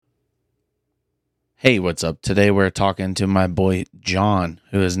Hey, what's up? Today we're talking to my boy John,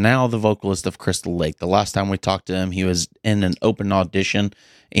 who is now the vocalist of Crystal Lake. The last time we talked to him, he was in an open audition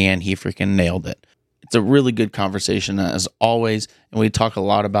and he freaking nailed it. It's a really good conversation as always, and we talk a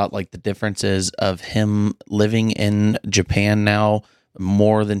lot about like the differences of him living in Japan now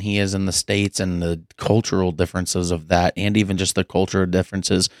more than he is in the States and the cultural differences of that, and even just the cultural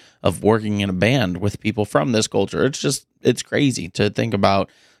differences of working in a band with people from this culture. It's crazy to think about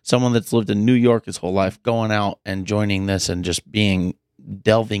someone that's lived in New York his whole life going out and joining this and just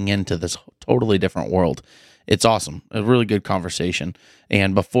delving into this totally different world. It's awesome. A really good conversation.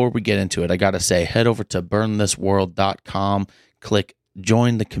 And before we get into it, I got to say, head over to burnthisworld.com, click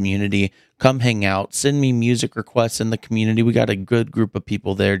join the community, come hang out, send me music requests in the community. We got a good group of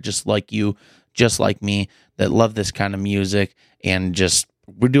people there, just like you, just like me, that love this kind of music, and just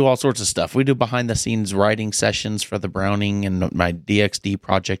we do all sorts of stuff. We do behind the scenes writing sessions for the Browning and my DXD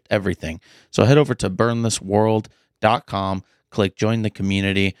project, everything. So head over to burnthisworld.com, click join the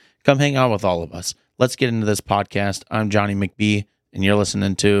community, come hang out with all of us. Let's get into this podcast. I'm Johnny McBee, and you're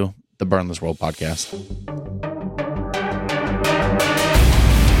listening to the Burn This World podcast.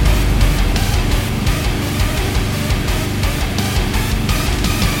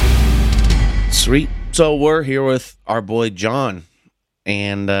 Sweet. So we're here with our boy John.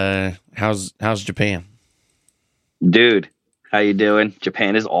 And how's Japan? Dude, how you doing?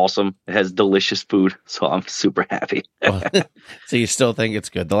 Japan is awesome. It has delicious food, so I'm super happy. So you still think it's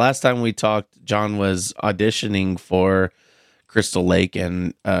good? The last time we talked, John was auditioning for Crystal Lake,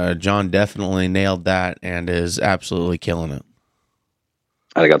 and John definitely nailed that and is absolutely killing it.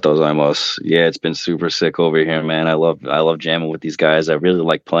 I got those almost. Yeah, it's been super sick over here, man. I love jamming with these guys. I really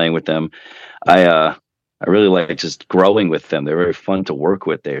like playing with them. I really like just growing with them. They're very fun to work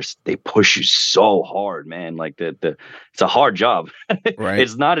with. They push you so hard, man. Like it's a hard job. Right.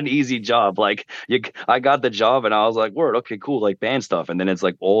 It's not an easy job. Like I got the job and I was like, word, okay, cool, like band stuff. And then it's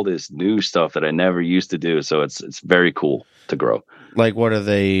like all this new stuff that I never used to do. So it's very cool to grow. Like what do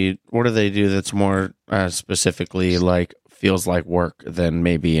they do that's more specifically like feels like work than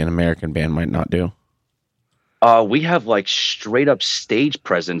maybe an American band might not do? We have like straight up stage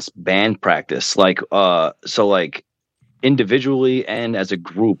presence band practice. So like individually and as a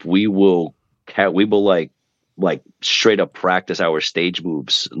group, we will like straight up practice our stage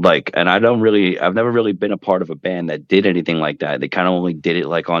moves. And I've never really been a part of a band that did anything like that. They kind of only did it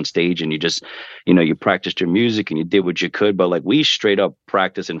like on stage, and you just, you practiced your music and you did what you could. But like we straight up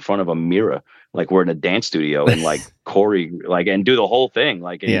practice in front of a mirror, like we're in a dance studio and like Corey, like, and do the whole thing.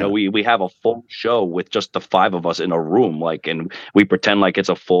 Like, and, Yeah. we have a full show with just the five of us in a room, like, and we pretend like it's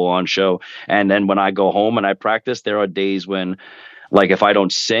a full on show. And then when I go home and I practice, there are days when, like, if I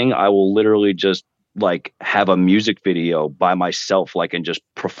don't sing, I will literally just like have a music video by myself, like, and just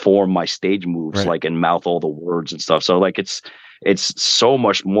perform my stage moves, Right. like, and mouth all the words and stuff. So like, it's so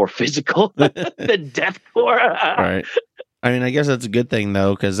much more physical than deathcore. Right. I mean, I guess that's a good thing,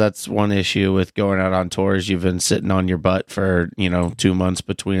 though, because that's one issue with going out on tours. You've been sitting on your butt for, 2 months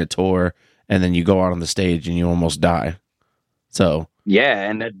between a tour, and then you go out on the stage and you almost die. So, yeah,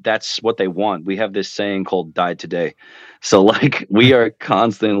 and that's what they want. We have this saying called "die today," so like we are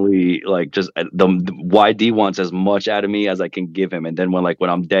constantly like just the YD wants as much out of me as I can give him, and then when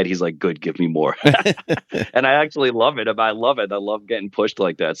I'm dead, he's like, "Good, give me more." And I actually love it. I love it. I love getting pushed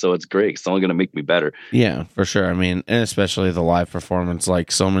like that. So it's great. It's only going to make me better. yeah, for sure. I mean, and especially the live performance,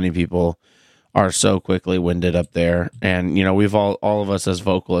 like so many people are so quickly winded up there. And, we've all of us as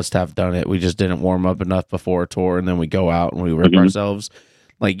vocalists have done it. We just didn't warm up enough before a tour, and then we go out and we rip ourselves.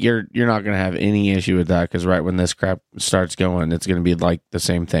 Like you're not going to have any issue with that, because right when this crap starts going, it's going to be like the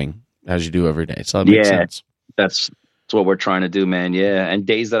same thing as you do every day. So that makes sense. That's what we're trying to do, man. Yeah. And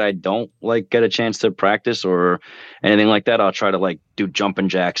days that I don't like get a chance to practice or anything like that, I'll try to like do jumping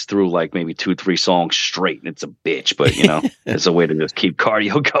jacks through like maybe 2-3 songs straight. It's a bitch, but it's a way to just keep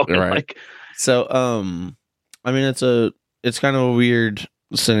cardio going. Right. Like, so, I mean, it's kind of a weird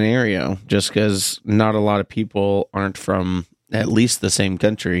scenario just because not a lot of people aren't from at least the same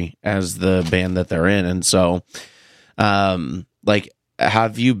country as the band that they're in. And so, like,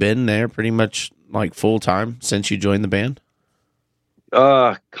 have you been there pretty much like full time since you joined the band?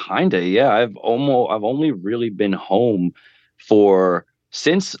 Kinda, yeah. I've only really been home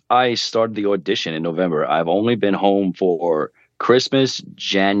since I started the audition in November. I've only been home for Christmas,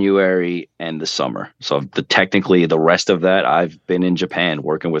 January, and the summer. So technically the rest of that, I've been in Japan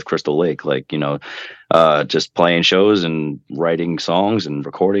working with Crystal Lake, like, just playing shows and writing songs and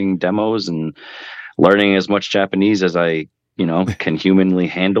recording demos and learning as much Japanese as I, can humanly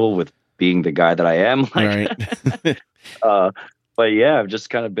handle with being the guy that I am. Right. but yeah, I've just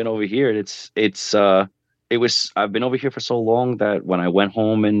kind of been over here. It was I've been over here for so long that when I went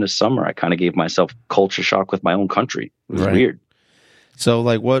home in the summer, I kind of gave myself culture shock with my own country. It was Right. weird. So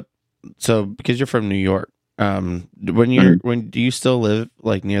like what? So because you're from New York, Mhm. when do you still live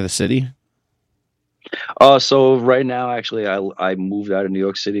like near the city? So right now, actually, I moved out of New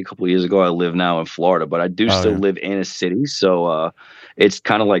York City a couple of years ago. I live now in Florida, but I do Oh still yeah. live in a city, so it's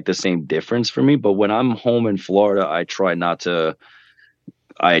kind of like the same difference for me. But when I'm home in Florida, I try not to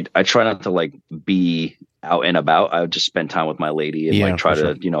like be out and about. I would just spend time with my lady and like Yeah, for try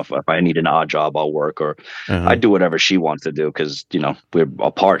sure. to, if I need an odd job, I'll work, or I Uh-huh. do whatever she wants to do because, we're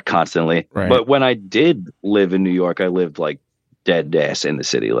apart constantly. Right. But when I did live in New York, I lived like dead ass in the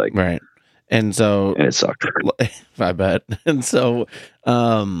city, like, Right. And so and it sucked. I bet. And so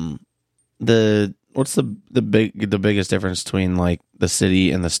the what's the biggest difference between like the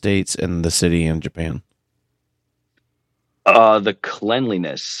city in the States and the city in Japan? The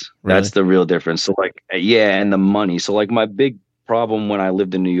cleanliness, that's Really? the real difference. So like, yeah, and the money. So like my big problem when I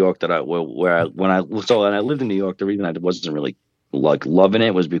lived in New York that I where I when I lived in New York, the reason I wasn't really like loving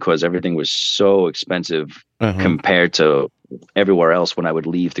it was because everything was so expensive Uh-huh. compared to everywhere else when I would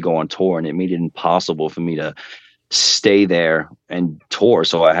leave to go on tour, and it made it impossible for me to stay there and tour,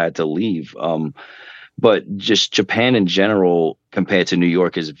 so I had to leave. But just Japan in general compared to New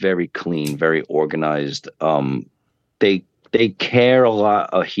York is very clean, very organized. They they care a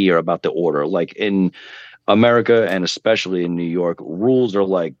lot here about the order. Like in America and especially in New York, rules are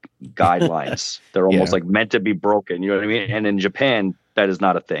like guidelines. They're almost Yeah. like meant to be broken. You know what I mean? And in Japan, that is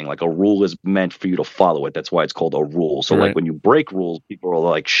not a thing. Like a rule is meant for you to follow it. That's why it's called a rule. So like Right. when you break rules, people are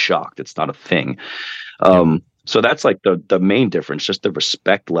like shocked. It's not a thing. Yep. So that's like the main difference, just the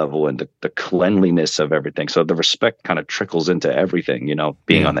respect level and the cleanliness of everything. So the respect kind of trickles into everything,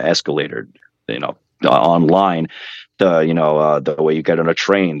 being Yeah. on the escalator, online, the way you get on a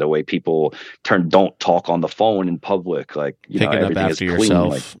train, the way people don't talk on the phone in public, like, Picking up everything is after clean. Like,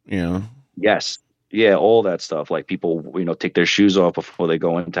 yourself, you know. yes. Yeah, all that stuff. Like people, take their shoes off before they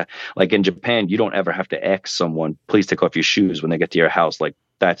go into, like in Japan, you don't ever have to ask someone, please take off your shoes when they get to your house. Like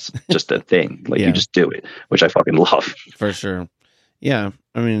that's just a thing. Like you Yeah, just do it, which I fucking love. for sure. Yeah.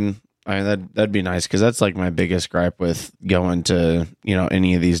 I mean that'd be nice because that's like my biggest gripe with going to,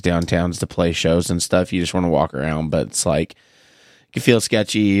 any of these downtowns to play shows and stuff. You just want to walk around, but it's like it can feel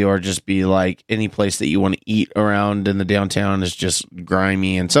sketchy or just be like any place that you want to eat around in the downtown is just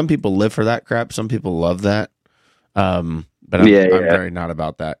grimy. And some people live for that crap. Some people love that. But I'm Yeah, I'm yeah. very not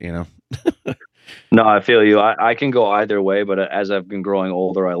about that. No, I feel you. I can go either way, but as I've been growing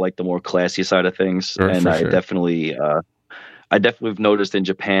older, I like the more classy side of things, and For I sure. definitely have noticed in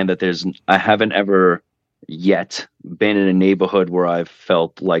Japan that I haven't ever yet been in a neighborhood where I've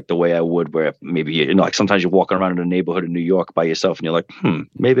felt like the way I would, where maybe, like sometimes you're walking around in a neighborhood in New York by yourself and you're like,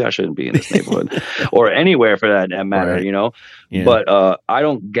 maybe I shouldn't be in this neighborhood or anywhere for that matter, Right. Yeah. But I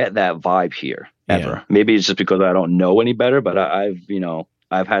don't get that vibe here Yeah. ever. Maybe it's just because I don't know any better, but I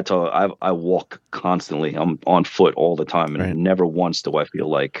walk constantly. I'm on foot all the time, and Right. never once do I feel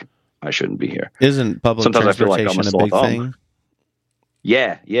like I shouldn't be here. Isn't public Sometimes I feel like I'm a transportation a sore big thumb. thing?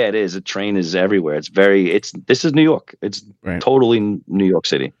 Yeah, yeah, it is. A train is everywhere. This is New York. It's Right. totally New York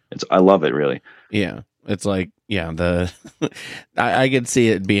City. I love it, really. Yeah. It's like, yeah, I could see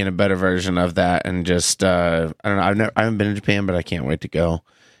it being a better version of that and just I don't know, I haven't been in Japan, but I can't wait to go.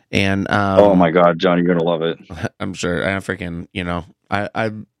 And Oh my God, John, you're gonna love it. I'm sure I'm sure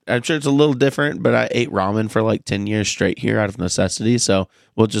it's a little different, but I ate ramen for like 10 years straight here out of necessity, so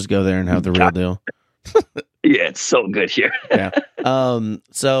we'll just go there and have the real deal. Yeah, it's so good here. Yeah.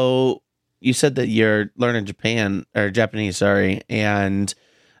 So you said that you're learning Japan or Japanese, sorry, and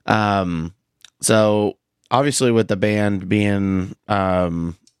um, so obviously with the band being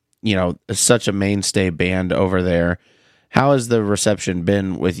such a mainstay band over there, how has the reception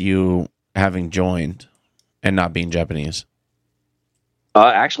been with you having joined and not being Japanese?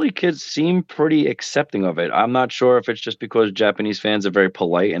 Actually, kids seem pretty accepting of it. I'm not sure if it's just because Japanese fans are very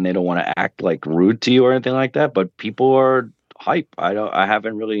polite and they don't want to act like rude to you or anything like that, but people are hype. I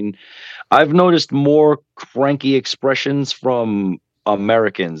haven't really, I've noticed more cranky expressions from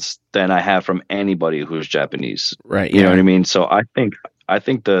Americans than I have from anybody who's Japanese. Right. You know what I Yeah. mean? So I think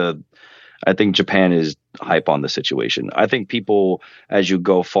I think Japan is hype on the situation. I think people, as you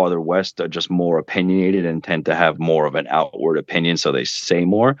go farther west, are just more opinionated and tend to have more of an outward opinion, so they say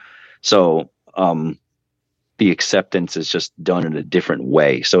more. So the acceptance is just done in a different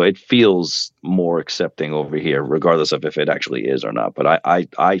way. So it feels more accepting over here, regardless of if it actually is or not. But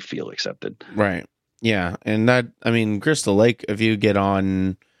I feel accepted. Right. Yeah. And that, I mean, Crystal Lake, if you get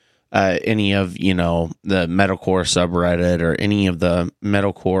on any of the metalcore subreddit or any of the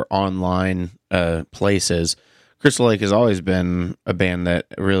metalcore online places, Crystal Lake has always been a band that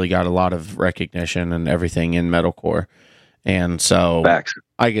really got a lot of recognition and everything in metalcore, and so Facts.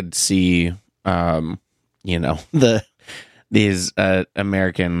 I could see these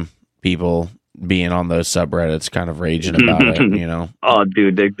American people being on those subreddits kind of raging about it. Oh,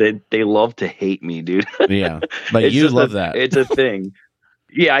 dude, they love to hate me, dude. Yeah, but you love that. It's a thing.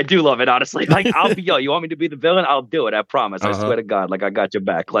 Yeah, I do love it, honestly. Like, I'll be, you want me to be the villain? I'll do it. I promise. I swear to God. Like, I got your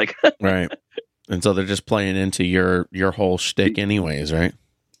back. Like, right. And so they're just playing into your whole shtick anyways, right?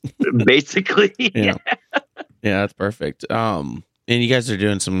 Basically. Yeah. Yeah, that's perfect. And you guys are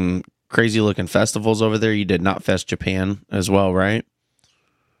doing some crazy looking festivals over there. You did Not Fest Japan as well, right?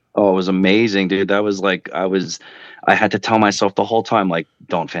 Oh, it was amazing, dude. That was like, I had to tell myself the whole time, like,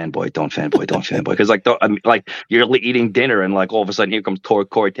 don't fanboy, don't fanboy, don't fanboy. Because like you're eating dinner and like all of a sudden here comes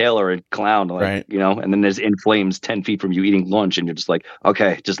Corey Taylor and Clown, like, right. And then there's In Flames 10 feet from you eating lunch and you're just like,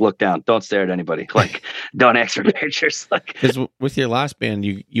 okay, just look down. Don't stare at anybody. Like, don't ask for pictures. Like, because with your last band,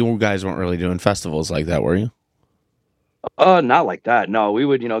 you guys weren't really doing festivals like that, were you? Not like that. No, we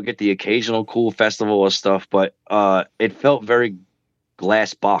would, get the occasional cool festival or stuff, but it felt very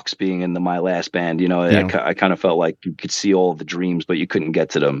glass box being in my last band. I kind of felt like you could see all of the dreams, but you couldn't get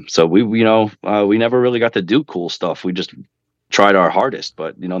to them. So we never really got to do cool stuff. We just tried our hardest.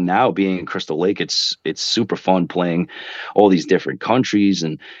 But now being in Crystal Lake, it's super fun playing all these different countries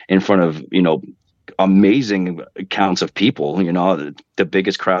and in front of amazing counts of people. The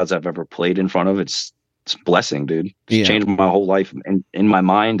biggest crowds I've ever played in front of. It's a blessing, dude. It's changed my whole life in my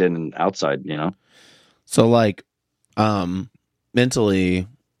mind and outside. So like, mentally,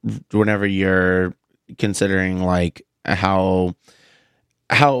 whenever you're considering like how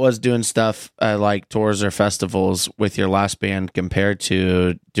it was doing stuff like tours or festivals with your last band compared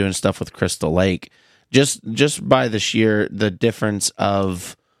to doing stuff with Crystal Lake, just by the difference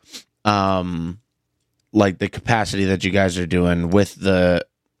of like the capacity that you guys are doing with the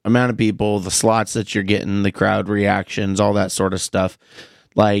amount of people, the slots that you're getting, the crowd reactions, all that sort of stuff,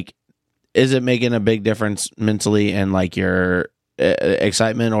 like, is it making a big difference mentally and like your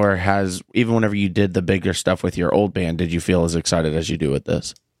excitement, or has, even whenever you did the bigger stuff with your old band, did you feel as excited as you do with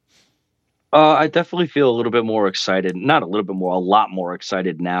this? I definitely feel a little bit more excited, not a little bit more, a lot more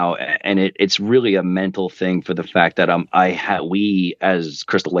excited now. And it's really a mental thing for the fact that we as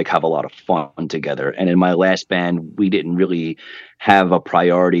Crystal Lake have a lot of fun together. And in my last band, we didn't really have a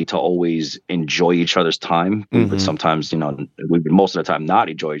priority to always enjoy each other's time. We would sometimes, we would most of the time not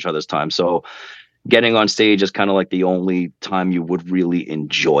enjoy each other's time. So getting on stage is kind of like the only time you would really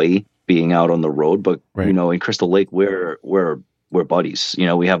enjoy being out on the road. But, right. In Crystal Lake, we're buddies.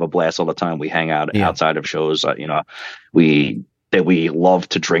 We have a blast all the time. We hang out outside of shows. We love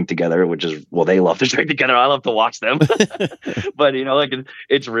to drink together, they love to drink together. I love to watch them. But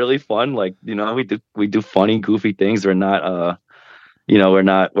it's really fun. Like, we do funny, goofy things. We're not we're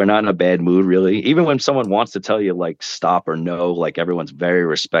not in a bad mood, really. Even when someone wants to tell you like stop or no, like everyone's very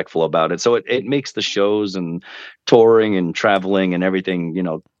respectful about it. So it makes the shows and touring and traveling and everything,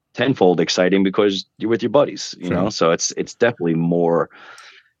 tenfold exciting because you're with your buddies, so it's definitely more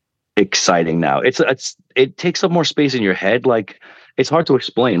exciting now. It takes up more space in your head. Like, it's hard to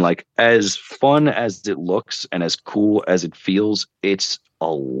explain. Like, as fun as it looks and as cool as it feels, it's a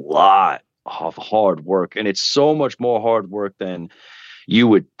lot of hard work, and it's so much more hard work than you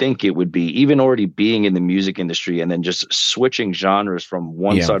would think it would be, even already being in the music industry and then just switching genres from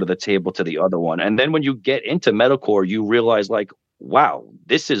one side of the table to the other one. And then when you get into metalcore, you realize like, wow,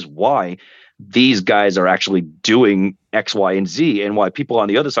 this is why these guys are actually doing X, Y, and Z, and why people on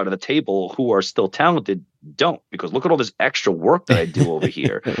the other side of the table who are still talented don't. Because look at all this extra work that I do over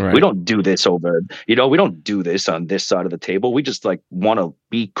here. Right. We don't do this over, we don't do this on this side of the table. We just like want to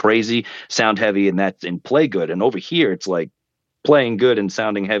be crazy, sound heavy, and play good. And over here, it's like playing good and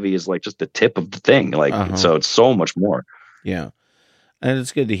sounding heavy is like just the tip of the thing. Like, so it's so much more. Yeah. And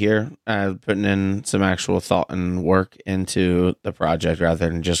it's good to hear putting in some actual thought and work into the project rather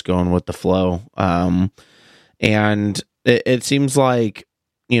than just going with the flow. And it seems like,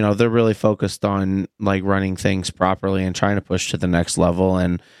 they're really focused on like running things properly and trying to push to the next level.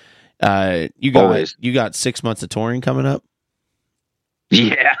 And you got 6 months of touring coming up.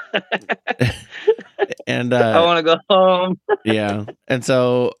 Yeah. And I want to go home. Yeah. And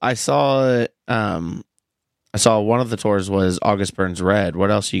so I saw one of the tours was August Burns Red.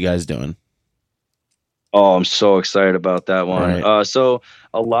 What else are you guys doing? Oh, I'm so excited about that one. Right. So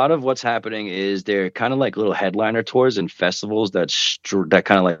a lot of what's happening is they're kind of like little headliner tours and festivals that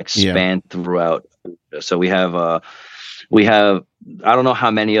kind of like span throughout. So we have We have, I don't know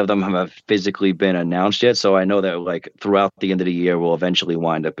how many of them have physically been announced yet. So I know that like throughout the end of the year, we'll eventually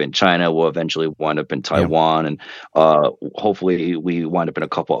wind up in China. We'll eventually wind up in Yeah. Taiwan, and hopefully we wind up in a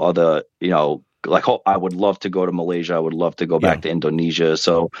couple other, like I would love to go to Malaysia. I would love to go Yeah. back to Indonesia.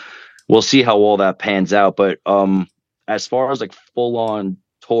 So we'll see how all that pans out. But as far as like full on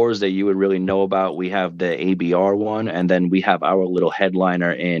tours that you would really know about, we have the ABR one, and then we have our little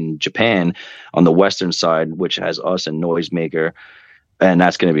headliner in Japan on the western side, which has us and Noisemaker, and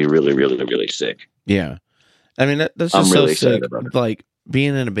that's going to be really, really, really sick. Yeah. I mean, that's I'm just so really excited sick. about it. Like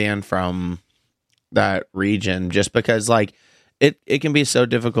being in a band from that region, just because like it can be so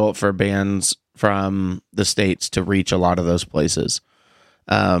difficult for bands from the States to reach a lot of those places.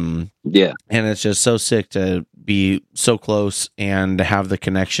 Yeah, And it's just so sick to be so close and to have the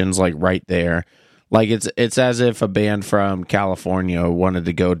connections like right there. Like it's as if a band from California wanted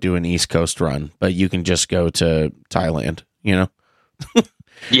to go do an East Coast run, but you can just go to Thailand, you know?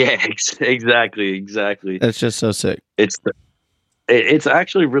 yeah, exactly. It's just so sick. It's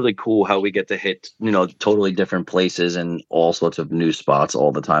actually really cool how we get to hit, totally different places and all sorts of new spots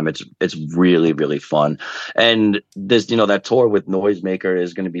all the time. It's really, really fun. And this, that tour with Noisemaker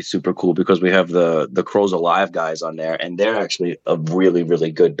is going to be super cool because we have the Crows Alive guys on there, and they're actually a really,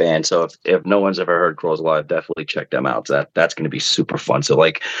 really good band. So if no one's ever heard Crows Alive, definitely check them out. That's going to be super fun. So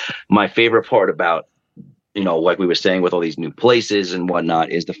like my favorite part about, like we were saying with all these new places and whatnot,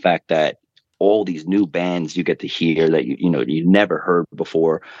 is the fact that all these new bands you get to hear that you never heard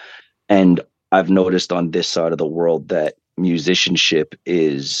before. And I've noticed on this side of the world that musicianship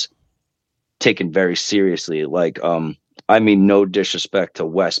is taken very seriously. Like I mean, no disrespect to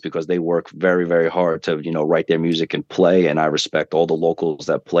West, because they work very, very hard to write their music and play, and I respect all the locals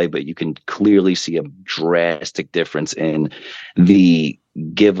that play, but you can clearly see a drastic difference in the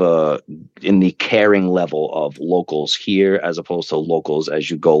in the caring level of locals here as opposed to locals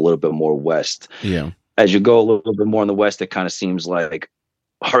as you go a little bit more west. Yeah. As you go a little bit more in the west, it kind of seems like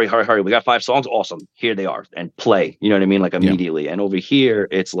hurry, we got 5 songs, awesome, here they are, and play, you know what I mean, like immediately. And over here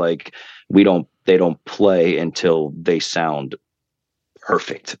it's like they don't play until they sound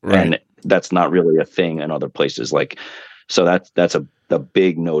perfect. Right. And that's not really a thing in other places. Like, so that's a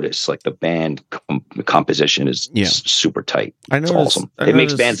big notice. Like the band composition is super tight. It's awesome. It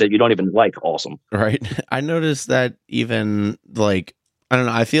makes bands that you don't even like awesome. Right. I noticed that even like, I don't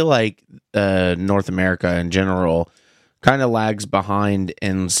know, I feel like North America in general kind of lags behind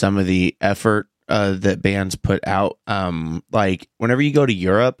in some of the effort that bands put out. Like whenever you go to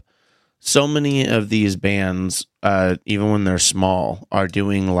Europe, so many of these bands, even when they're small, are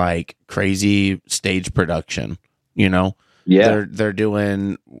doing like crazy stage production, Yeah. They're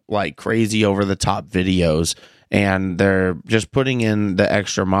doing like crazy over the top videos, and they're just putting in the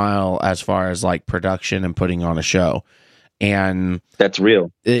extra mile as far as like production and putting on a show. And that's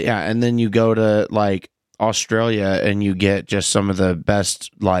real. Yeah. And then you go to like Australia and you get just some of the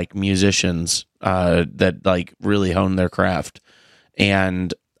best like musicians that like really hone their craft.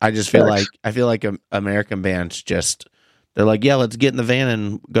 And I just feel like American bands they're like, yeah, let's get in the van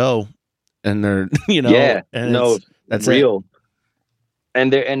and go. And they're, that's real.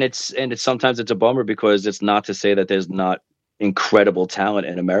 It. And it's sometimes it's a bummer because it's not to say that there's not incredible talent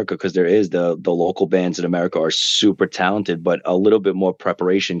in America, because there is. The local bands in America are super talented, but a little bit more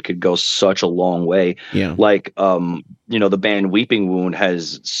preparation could go such a long way. Yeah. Like the band Weeping Wound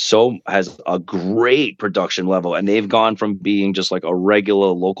has a great production level, and they've gone from being just like a regular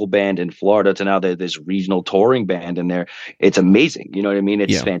local band in Florida to now they're this regional touring band, and it's amazing. You know what I mean?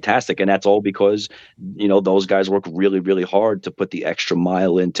 It's fantastic. And that's all because those guys work really, really hard to put the extra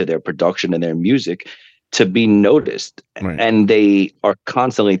mile into their production and their music to be noticed. Right. And they are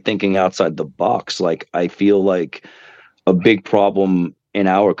constantly thinking outside the box. Like I feel like a big problem in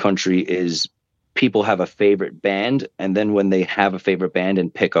our country is people have a favorite band, and then when they have a favorite band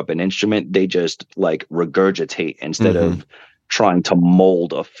and pick up an instrument, they just like regurgitate instead of trying to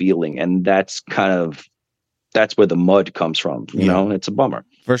mold a feeling. And that's where the mud comes from, you know, and it's a bummer.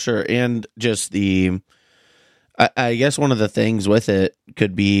 For sure. And just I guess one of the things with it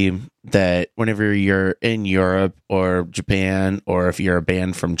could be that whenever you're in Europe or Japan, or if you're a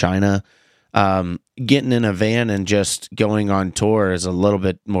band from China, getting in a van and just going on tour is a little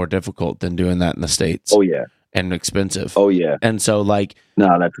bit more difficult than doing that in the States. Oh, yeah. And expensive. Oh, yeah. And so, like,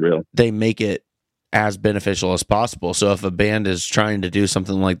 no, that's real. They make it as beneficial as possible. So if a band is trying to do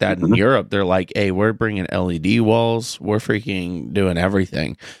something like that in Europe, they're like, hey, we're bringing LED walls. We're freaking doing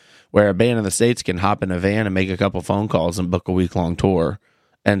everything. Where a band in the States can hop in a van and make a couple phone calls and book a week-long tour.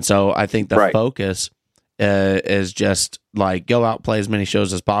 And so I think the focus is just like go out, play as many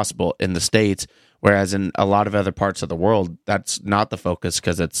shows as possible. In the States, Whereas in a lot of other parts of the world, that's not the focus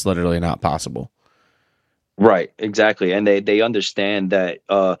because it's literally not possible. Right, exactly. And they understand that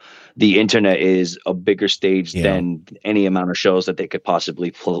the internet is a bigger stage Yeah. than any amount of shows that they could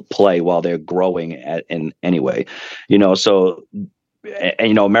possibly play while they're growing at in anyway. So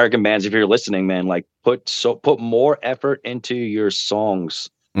and American bands, if you're listening, man, like put more effort into your songs,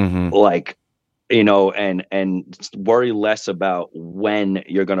 Mm-hmm. like and worry less about when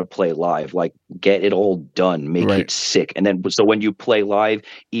you're going to play live. Like, get it all done, make Right. it sick, and then so when you play live,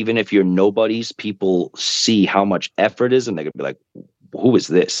 even if you're nobodies, people see how much effort is, and they're gonna be like, who is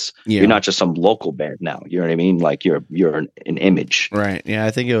this? You're Yeah. not just some local band now. You know what I mean? Like, you're an image. Right. Yeah.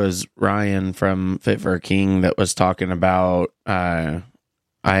 I think it was Ryan from Fit for a King that was talking about. I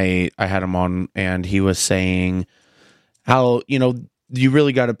had him on, and he was saying how you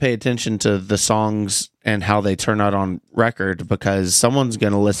really got to pay attention to the songs and how they turn out on record, because someone's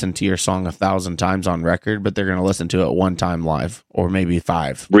going to listen to your song 1,000 times on record, but they're going to listen to it one time live, or maybe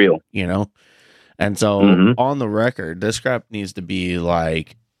 5. Real. And so on the record, this crap needs to be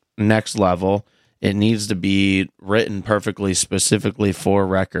like next level. It needs to be written perfectly, specifically for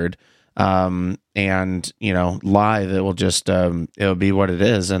record. And live, it will just it'll be what it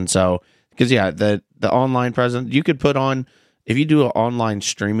is. And so, because the online presence, you could put on, if you do an online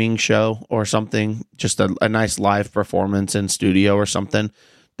streaming show or something, just a nice live performance in studio or something,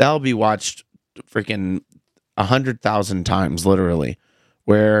 that'll be watched freaking 100,000 times, literally.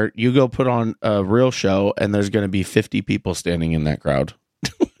 Where you go put on a real show and there's going to be 50 people standing in that crowd.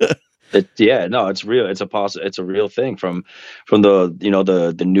 No, it's real. It's a real thing from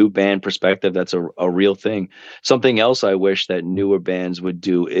the new band perspective. That's a real thing. Something else I wish that newer bands would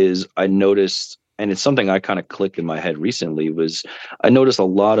do is, I noticed, and it's something I kind of clicked in my head recently, was I noticed a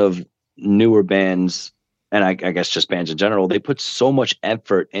lot of newer bands, and I guess just bands in general, they put so much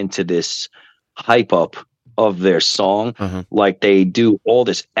effort into this hype up of their song. Like, they do all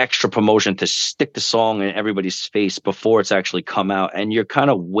this extra promotion to stick the song in everybody's face before it's actually come out, and you're kind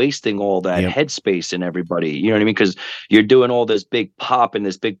of wasting all that headspace in everybody, you know what I mean? Because you're doing all this big pop and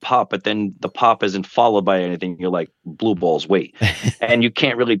this big pop, but then the pop isn't followed by anything. You're like, blue balls, wait. And you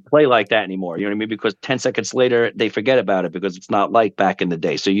can't really play like that anymore, you know what I mean? Because 10 seconds later they forget about it, because it's not like back in the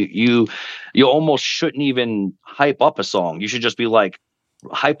day. So you almost shouldn't even hype up a song. You should just be like,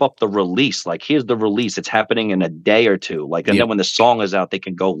 hype up the release. Like, here's the release, it's happening in a day or two, like, and then when the song is out, they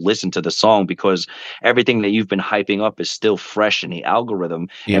can go listen to the song, because everything that you've been hyping up is still fresh in the algorithm,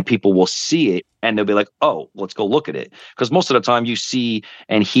 and people will see it and they'll be like, oh, let's go look at it. Because most of the time you see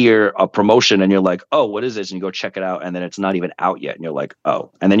and hear a promotion and you're like, oh, what is this? And you go check it out, and then it's not even out yet, and you're like,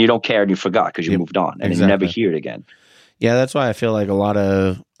 oh, and then you don't care and you forgot because you moved on, and then you never hear it again. Yeah, that's why I feel like a lot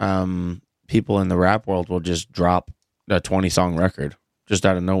of people in the rap world will just drop a 20-song record just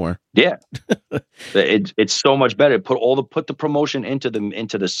out of nowhere. Yeah, it's so much better. Put the promotion into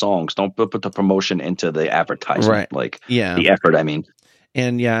the songs. Don't put the promotion into the advertisement. Right. Like, yeah, the effort, I mean.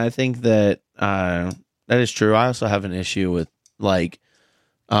 And I think that that is true. I also have an issue with, like,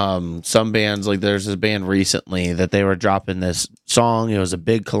 some bands. Like, there's this band recently that they were dropping this song. It was a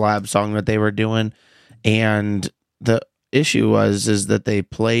big collab song that they were doing, and the issue is that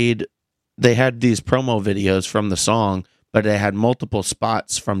they had these promo videos from the song, but they had multiple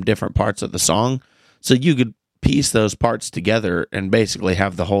spots from different parts of the song. So you could piece those parts together and basically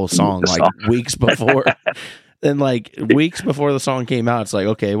have the whole song weeks before. Then, like, weeks before the song came out, it's like,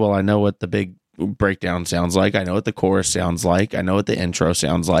 okay, well, I know what the big breakdown sounds like. I know what the chorus sounds like. I know what the intro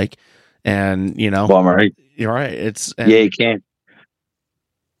sounds like. And, Bummer, right? You're right. You can't.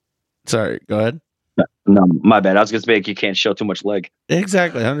 Sorry, go ahead. No, my bad. I was going to say, you can't show too much leg.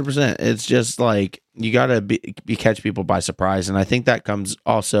 Exactly, 100%. It's just like, you got to be catch people by surprise. And I think that comes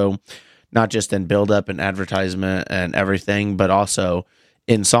also not just in build-up and advertisement and everything, but also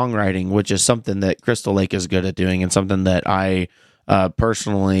in songwriting, which is something that Crystal Lake is good at doing, and something that I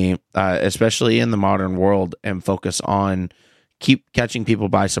personally, especially in the modern world, am focused on, keep catching people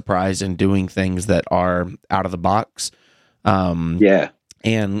by surprise and doing things that are out of the box.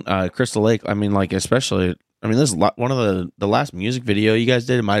 And Crystal Lake, I mean, like, especially, I mean, this is one of the last music video you guys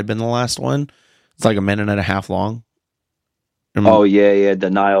did. It might have been the last one. It's like a minute and a half long. Oh yeah,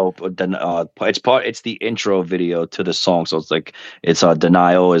 Denial. It's the intro video to the song, so it's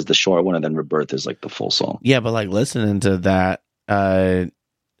Denial is the short one, and then Rebirth is like the full song. Yeah, but like, listening to that,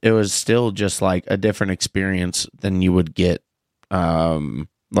 it was still just like a different experience than you would get,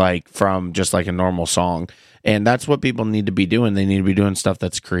 like, from just like a normal song. And that's what people need to be doing. They need to be doing stuff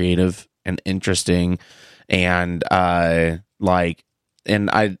that's creative and interesting, and like.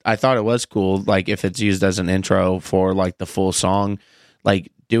 And I thought it was cool, like, if it's used as an intro for like the full song,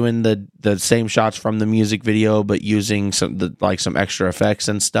 like, doing the same shots from the music video, but using some extra effects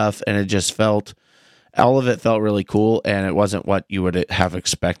and stuff, and it just felt, all of it felt really cool, and it wasn't what you would have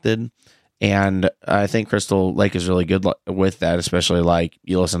expected. And I think Crystal Lake is really good with that, especially like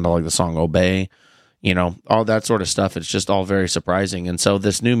you listen to like the song Obey, you know, all that sort of stuff. It's just all very surprising. And so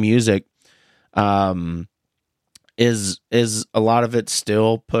this new music is a lot of it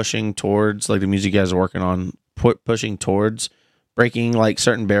still pushing towards, like the music you guys are working on, pushing towards breaking like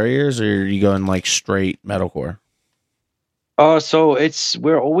certain barriers, or are you going like straight metalcore? So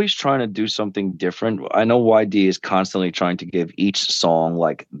we're always trying to do something different. I know YD is constantly trying to give each song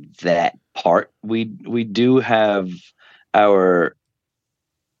like that part. We do have our,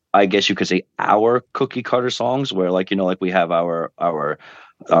 I guess you could say, our cookie cutter songs, where like, you know, like we have our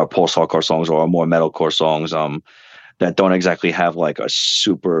post hardcore songs or our more metalcore songs that don't exactly have like a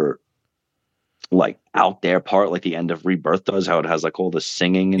super like out there part like the end of Rebirth does, how it has like all the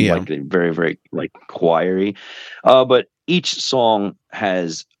singing and like very, very like choiry. But each song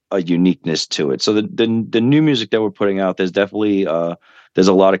has a uniqueness to it. So the new music that we're putting out, there's definitely there's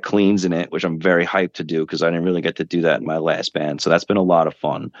a lot of cleans in it, which I'm very hyped to do because I didn't really get to do that in my last band. So that's been a lot of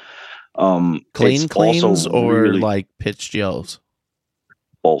fun. Clean cleans or really, like pitched yells?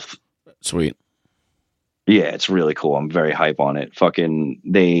 Both. Sweet. Yeah, it's really cool. I'm very hype on it.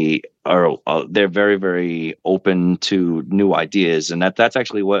 They are they're very, very open to new ideas, and that's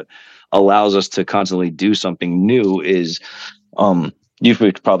actually what allows us to constantly do something new. Is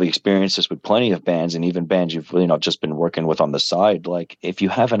you've probably experienced this with plenty of bands, and even bands you've just been working with on the side. Like if you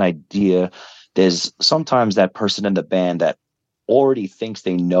have an idea, there's sometimes that person in the band that already thinks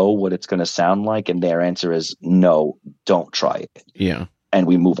they know what it's going to sound like, and their answer is no, don't try it. Yeah, and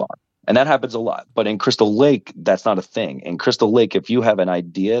we move on. And that happens a lot. But in Crystal Lake, that's not a thing. In Crystal Lake, if you have an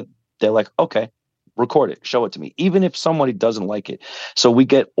idea, they're like, okay, record it, show it to me, even if somebody doesn't like it. So we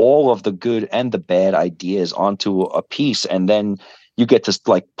get all of the good and the bad ideas onto a piece, and then you get to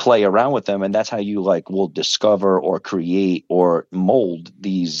like play around with them. And that's how you like will discover or create or mold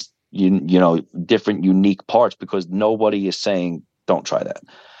these, different unique parts, because nobody is saying, don't try that.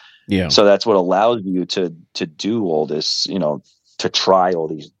 Yeah. So that's what allows you to do all this, to try all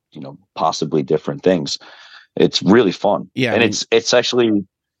these, possibly different things. It's really fun. Yeah. And it's actually,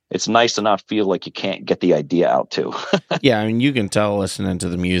 it's nice to not feel like you can't get the idea out too. Yeah. I mean, you can tell listening to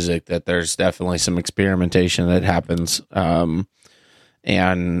the music that there's definitely some experimentation that happens.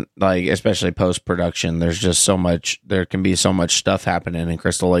 And like, especially post-production, there can be so much stuff happening in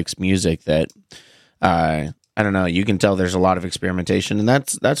Crystal Lake's music that, I don't know, you can tell there's a lot of experimentation, and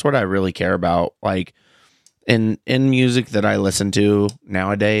that's what I really care about. Like, in music that I listen to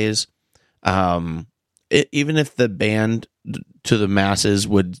nowadays, even if the band to the masses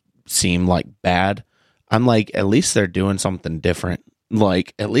would seem like bad, I'm like, at least they're doing something different.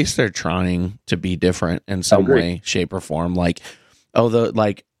 Like, at least they're trying to be different in some way, shape, or form. Like,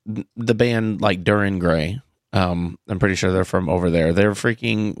 the band like Duran Gray, I'm pretty sure they're from over there. They're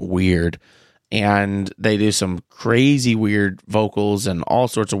freaking weird, and they do some crazy weird vocals and all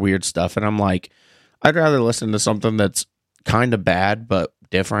sorts of weird stuff. And I'm like, I'd rather listen to something that's kind of bad but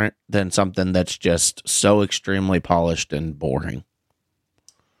different than something that's just so extremely polished and boring.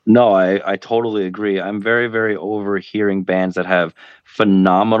 No, I totally agree. I'm very, very over hearing bands that have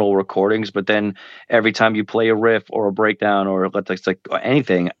phenomenal recordings, but then every time you play a riff or a breakdown or like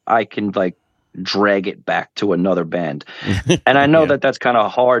anything, I can like drag it back to another band. And I know that that's kind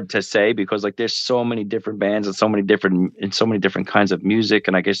of hard to say, because like there's so many different bands and so many different kinds of music,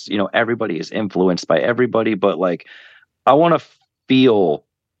 and I guess everybody is influenced by everybody, but like I want to feel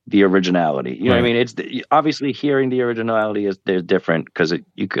the originality. You know what I mean? It's obviously hearing the originality they're different, because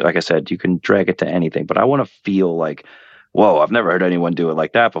you could, like I said, you can drag it to anything, but I want to feel like, whoa, I've never heard anyone do it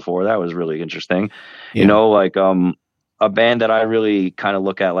like that before. That was really interesting. Yeah. Like a band that I really kind of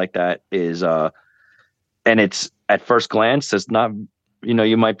look at like that is and it's at first glance, it's not,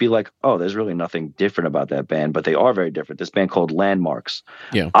 you might be like, oh, there's really nothing different about that band, but they are very different. This band called Landmarks.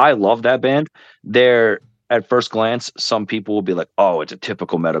 Yeah. I love that band. They're, at first glance, some people will be like, oh, it's a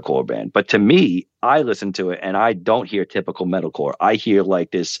typical metalcore band. But to me, I listen to it and I don't hear typical metalcore. I hear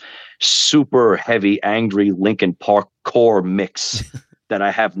like this super heavy, angry Linkin Park core mix that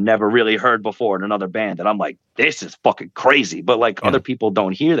I have never really heard before in another band. And I'm like, this is fucking crazy. But like other people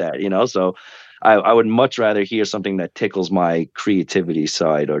don't hear that, So I would much rather hear something that tickles my creativity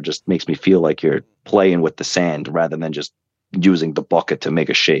side or just makes me feel like you're playing with the sand rather than just using the bucket to make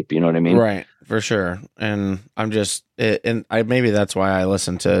a shape. You know what I mean? Right. For sure. And I'm just, maybe that's why I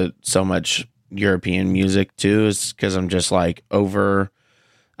listen to so much European music too, is because I'm just like over,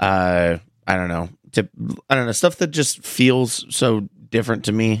 I don't know, stuff that just feels so different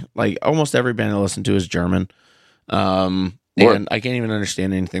to me. Like almost every band I listen to is German. And I can't even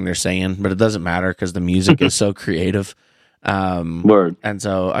understand anything they're saying, but it doesn't matter because the music is so creative. Word. And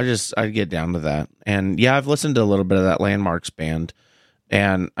so I get down to that. And yeah, I've listened to a little bit of that Landmarks band.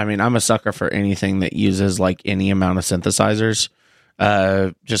 And I mean, I'm a sucker for anything that uses like any amount of synthesizers.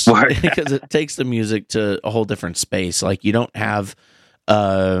 Just because it takes the music to a whole different space. Like you don't have,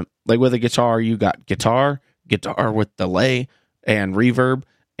 like with a guitar, you got guitar with delay and reverb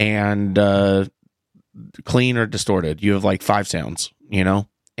and, clean or distorted. You have like 5 sounds, you know?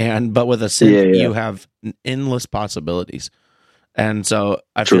 But with a synth, you have endless possibilities. And so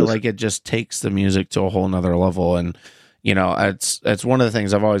I feel like it just takes the music to a whole nother level. And, you know, it's one of the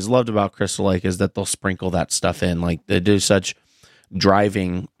things I've always loved about Crystal Lake is that they'll sprinkle that stuff in. Like they do such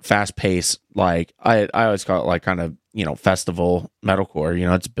driving, fast pace. Like I always call it like kind of, you know, festival metalcore. You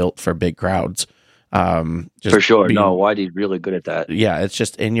know, it's built for big crowds. For sure. Whitey's really good at that. Yeah, it's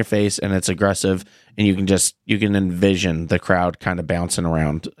just in your face and it's aggressive, and you can envision the crowd kind of bouncing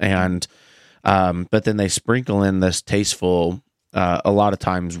around. And but then they sprinkle in this tasteful, a lot of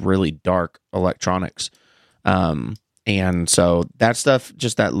times really dark electronics. And so that stuff,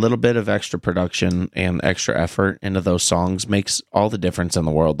 just that little bit of extra production and extra effort into those songs makes all the difference in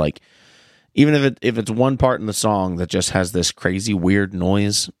the world. Like even if it's one part in the song that just has this crazy weird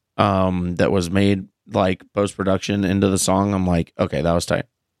noise that was made like post-production into the song, I'm like, okay, that was tight.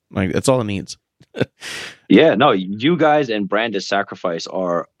 Like that's all it needs. Yeah, no, you guys and Brand of Sacrifice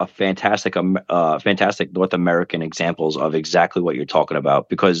are a fantastic North American examples of exactly what you're talking about,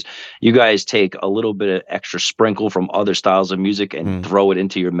 because you guys take a little bit of extra sprinkle from other styles of music and throw it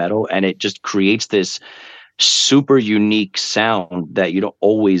into your metal, and it just creates this super unique sound that you don't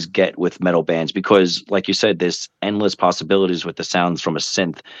always get with metal bands, because like you said, there's endless possibilities with the sounds from a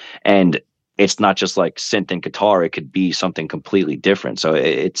synth, and it's not just like synth and guitar, it could be something completely different. So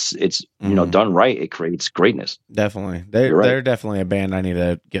it's you know, done right, it creates greatness. Definitely. They're definitely a band I need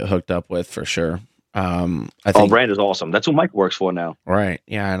to get hooked up with for sure. I think Brand is awesome. That's what Mike works for now. Right.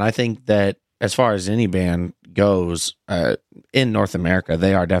 Yeah, and I think that as far as any band goes, in North America,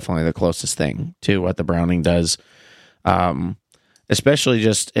 they are definitely the closest thing to what the Browning does, especially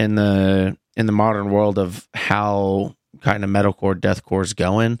just in the modern world of how kind of metalcore, deathcore is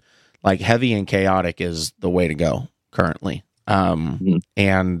going. Like heavy and chaotic is the way to go currently,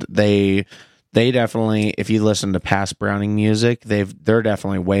 and they definitely, if you listen to past Browning music, they're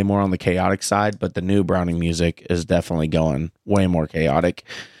definitely way more on the chaotic side, but the new Browning music is definitely going way more chaotic.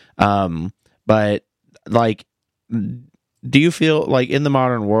 But like, do you feel like in the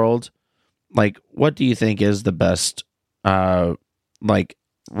modern world, like what do you think is the best like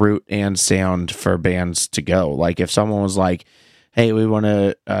route and sound for bands to go? Like if someone was like, hey, we want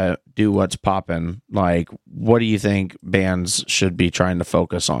to do what's poppin', like what do you think bands should be trying to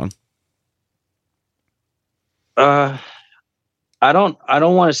focus on? I don't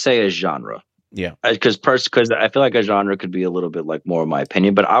want to say a genre. Yeah. Because I feel like a genre could be a little bit like more of my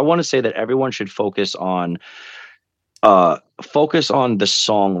opinion, but I want to say that everyone should focus on the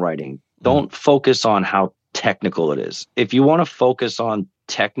songwriting. Don't focus on how technical it is. If you want to focus on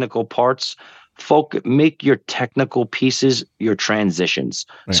technical parts, make your technical pieces your transitions.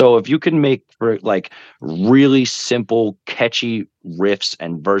 Right. So if you can make for like really simple, catchy riffs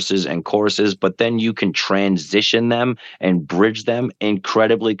and verses and choruses, but then you can transition them and bridge them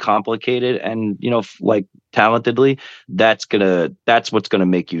incredibly complicated and, you know, like talentedly, that's what's gonna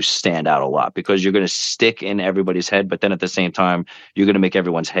make you stand out a lot, because you're gonna stick in everybody's head, but then at the same time, you're gonna make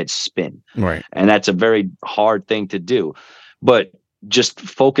everyone's head spin. Right. And that's a very hard thing to do. But just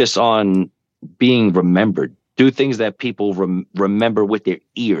focus on being remembered. Do things that people remember with their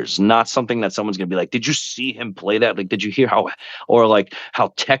ears, not something that someone's gonna be like, did you see him play that? Like, did you hear how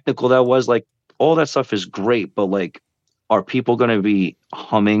technical that was? Like, all that stuff is great, but like, are people gonna be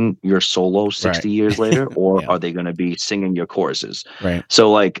humming your solo 60 years later, or are they gonna be singing your choruses? Right.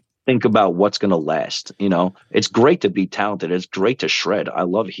 So like, think about what's gonna last. You know, it's great to be talented, it's great to shred, I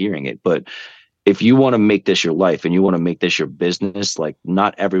love hearing it, but if you want to make this your life and you want to make this your business, like,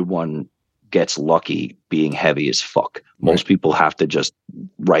 not everyone gets lucky being heavy as fuck. Most people have to just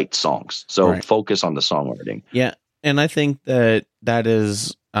write songs. So focus on the songwriting. Yeah. And I think that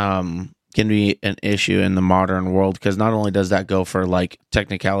is can be an issue in the modern world, because not only does that go for like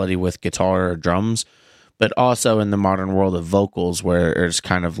technicality with guitar or drums, but also in the modern world of vocals, where it's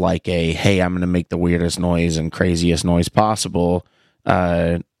kind of like hey, I'm going to make the weirdest noise and craziest noise possible.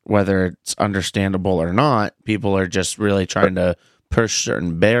 Whether it's understandable or not, people are just really trying to push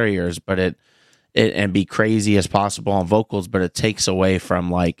certain barriers, but it and be crazy as possible on vocals, but it takes away from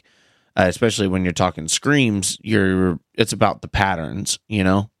like especially when you're talking screams, it's about the patterns,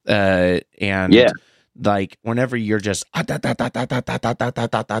 and Yeah. like whenever you're just the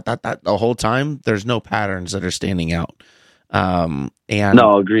whole time, there's no patterns that are standing out. And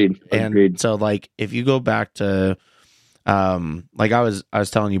No, agreed. and so like if you go back to like I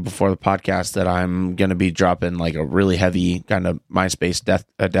was telling you before the podcast that I'm gonna be dropping like a really heavy kind of MySpace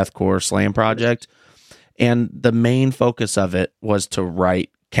deathcore slam project, and the main focus of it was to write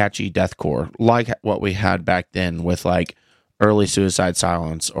catchy deathcore like what we had back then with like early Suicide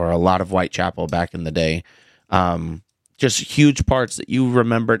Silence or a lot of Whitechapel back in the day. Just huge parts that you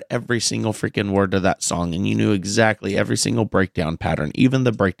remembered every single freaking word of that song, and you knew exactly every single breakdown pattern. Even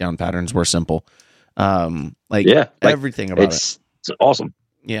the breakdown patterns were simple. Everything about it's awesome.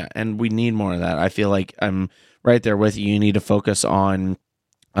 Yeah, and we need more of that. I feel like I'm right there with you. You need to focus on,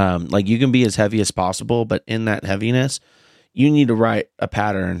 like you can be as heavy as possible, but in that heaviness, you need to write a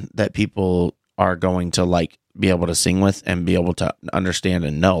pattern that people are going to like be able to sing with and be able to understand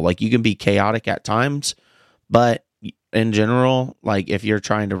and know. Like you can be chaotic at times, but in general, like if you're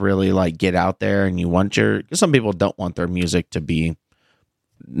trying to really like get out there and you want some people don't want their music to be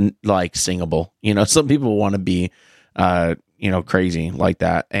like singable, some people want to be, crazy like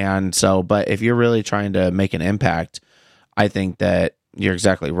that. And so, but if you're really trying to make an impact, I think that you're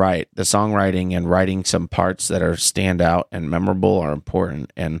exactly right. The songwriting and writing some parts that are stand out and memorable are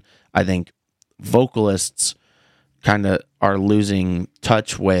important. And I think vocalists kind of are losing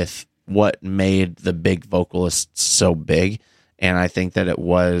touch with what made the big vocalists so big. And I think that it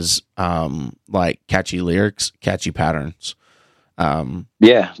was like catchy lyrics, catchy patterns.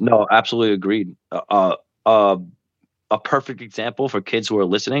 Yeah, no, absolutely agreed. A perfect example for kids who are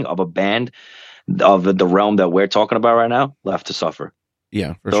listening of a band of the realm that we're talking about right now, Left to Suffer.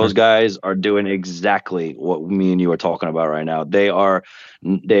 Yeah, those guys are doing exactly what me and you are talking about right now. They are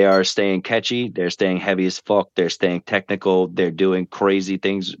staying catchy. They're staying heavy as fuck. They're staying technical. They're doing crazy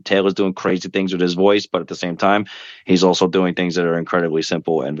things. Taylor's doing crazy things with his voice, but at the same time, he's also doing things that are incredibly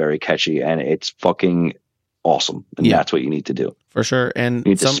simple and very catchy. And it's fucking awesome. And that's what you need to do. For sure. And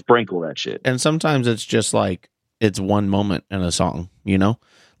you need to sprinkle that shit. And sometimes it's just like, it's one moment in a song,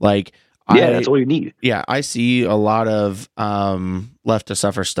 like, that's all you need. Yeah, I see a lot of Left to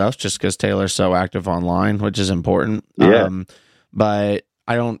Suffer stuff just because Taylor's so active online, which is important. Yeah. But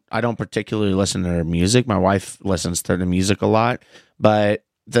I don't particularly listen to their music. My wife listens to the music a lot. But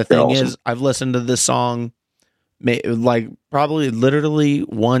the thing is, I've listened to this song like probably literally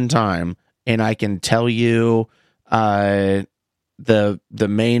one time, and I can tell you the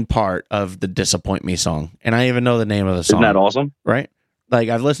main part of the Disappoint Me song, and I even know the name of the song. Isn't that awesome? Right? Like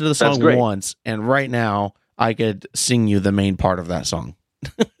I've listened to the song once, and right now I could sing you the main part of that song.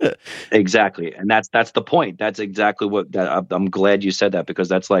 Exactly, and that's the point. That's exactly what I'm glad you said that, because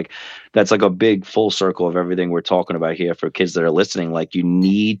that's like a big full circle of everything we're talking about here for kids that are listening. Like you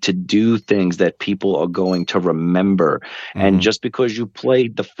need to do things that people are going to remember, and just because you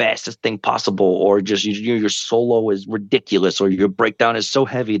played the fastest thing possible, or just your solo is ridiculous, or your breakdown is so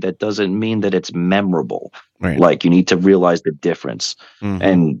heavy, that doesn't mean that it's memorable. Right. Like you need to realize the difference,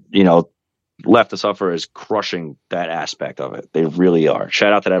 and Left to Suffer is crushing that aspect of it. They really are.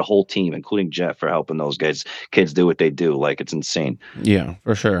 Shout out to that whole team, including Jeff, for helping those kids do what they do. Like it's insane. Yeah,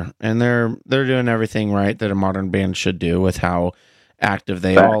 for sure. And they're doing everything right that a modern band should do with how active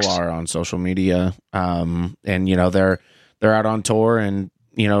they all are on social media. And they're out on tour, and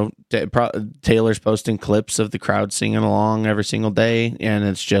Taylor's posting clips of the crowd singing along every single day, and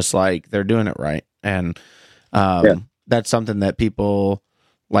it's just like they're doing it right. And that's something that people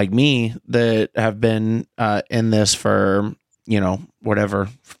like me that have been in this for,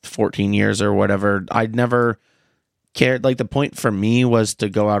 14 years or whatever, I'd never cared. Like the point for me was to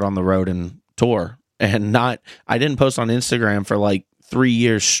go out on the road and tour, and I didn't post on Instagram for like 3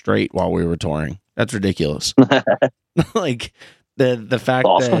 years straight while we were touring. That's ridiculous. Like the fact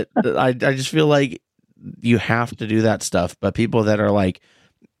that I just feel like you have to do that stuff, but people that are like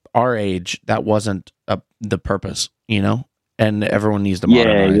our age, that wasn't the purpose, and everyone needs to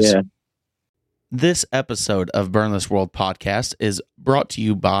modernize. Yeah. This episode of Burn This World podcast is brought to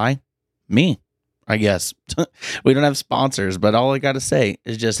you by me, I guess. We don't have sponsors, but all I got to say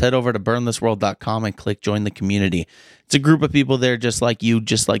is just head over to burnthisworld.com and click join the community. It's a group of people there just like you,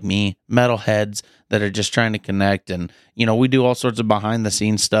 just like me, metalheads that are just trying to connect. And, we do all sorts of behind the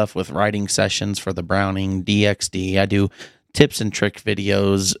scenes stuff with writing sessions for the Browning, DXD. I do tips and trick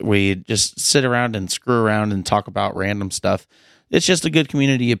videos. We just sit around and screw around and talk about random stuff. It's just a good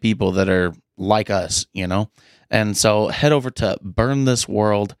community of people that are like us, And so head over to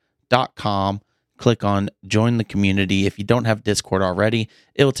burnthisworld.com, click on join the community. If you don't have Discord already,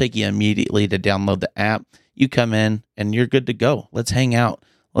 it will take you immediately to download the app. You come in and you're good to go. Let's hang out.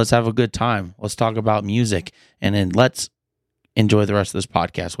 Let's have a good time. Let's talk about music, and then let's enjoy the rest of this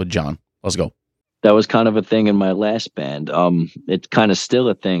podcast with John. Let's go. That was kind of a thing in my last band. It's kind of still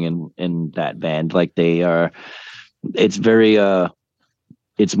a thing in that band. Like it's very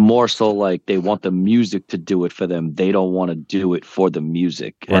it's more so like they want the music to do it for them. They don't want to do it for the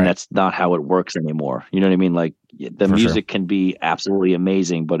music. Right. And that's not how it works anymore. You know what I mean? Like the For music can be absolutely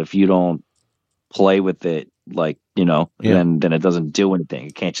amazing, but if you don't play with it, like, then it doesn't do anything.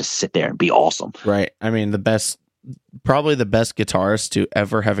 It can't just sit there and be awesome. Right. I mean, probably the best guitarist to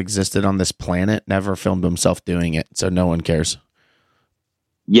ever have existed on this planet never filmed himself doing it, so no one cares.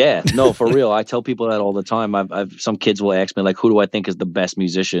 Yeah, no, for real. I tell people that all the time. I've some kids will ask me, like, who do I think is the best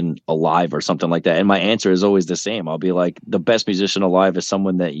musician alive or something like that? And my answer is always the same. I'll be like, the best musician alive is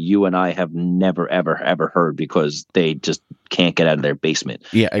someone that you and I have never, ever, ever heard because they just can't get out of their basement.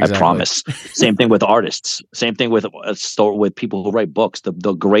 Yeah, exactly. I promise. Same thing with artists. Same thing with people who write books.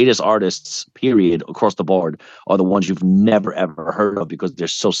 The greatest artists, period, across the board, are the ones you've never, ever heard of because they're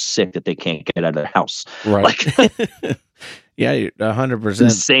so sick that they can't get out of their house. Right. Like, yeah, 100%.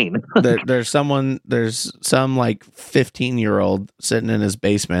 Insane. There's some like 15-year-old sitting in his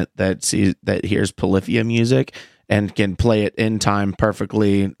basement that hears Polyphia music and can play it in time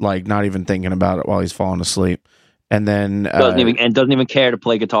perfectly, like not even thinking about it while he's falling asleep. And then doesn't even care to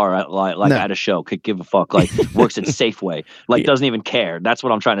play guitar at a show. Could give a fuck. Like works at Safeway. Like doesn't even care. That's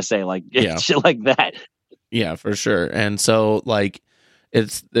what I'm trying to say. Like shit like that. Yeah, for sure. And so like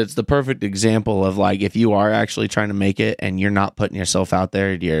it's the perfect example of like if you are actually trying to make it and you're not putting yourself out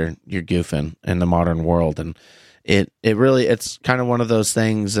there, you're goofing in the modern world. And it really, it's kind of one of those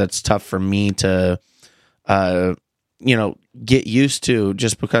things that's tough for me to get used to,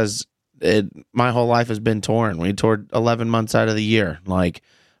 just because my whole life has been touring. We toured 11 months out of the year. Like,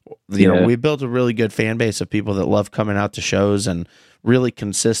 we built a really good fan base of people that love coming out to shows and really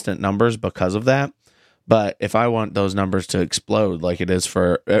consistent numbers because of that. But if I want those numbers to explode like it is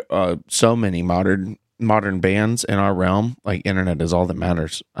for so many modern bands in our realm, like internet is all that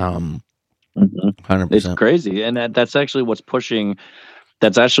matters. 100%. It's crazy. And that's actually what's pushing.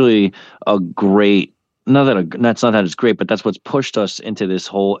 That's actually a great, that's not that it's great, but that's what's pushed us into this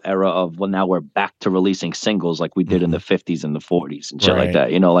whole era of, well, now we're back to releasing singles like we did in the 50s and the 40s and shit like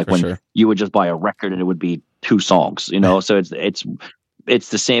that. Like when you would just buy a record and it would be 2 songs, so it's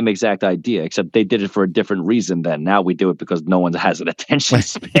the same exact idea, except they did it for a different reason. Then now we do it because no one has an attention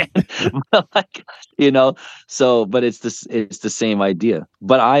span. But it's the same idea.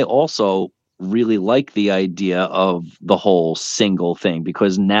 But I also really like the idea of the whole single thing,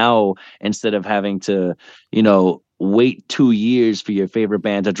 because now instead of having to, wait 2 years for your favorite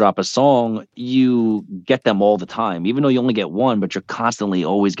band to drop a song, you get them all the time, even though you only get one, but you're constantly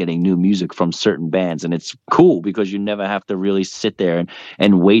always getting new music from certain bands. And it's cool because you never have to really sit there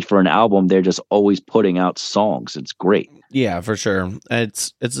and wait for an album. They're just always putting out songs. It's great. Yeah, for sure.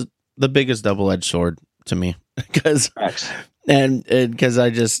 It's the biggest double-edged sword to me because I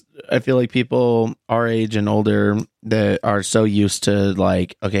feel like people our age and older that are so used to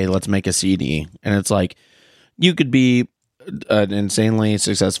like, okay, let's make a CD. And it's like, you could be an insanely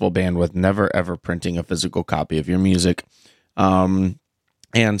successful band with never ever printing a physical copy of your music. And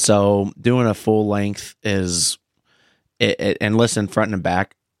so doing a full length and listen front and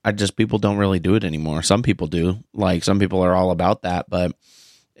back, people don't really do it anymore. Some people do, like some people are all about that, but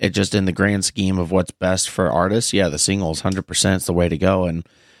it just in the grand scheme of what's best for artists. Yeah. The singles 100% is the way to go. And,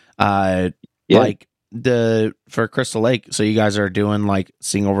 like for Crystal Lake, so you guys are doing like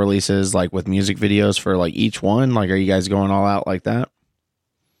single releases, like with music videos for like each one. Like, are you guys going all out like that?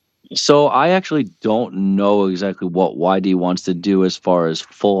 So I actually don't know exactly what YD wants to do as far as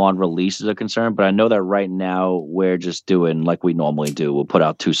full on releases are concerned, but I know that right now we're just doing like we normally do. We'll put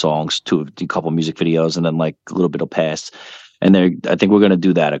out 2 songs, a couple music videos, and then like a little bit will pass. And I think we're going to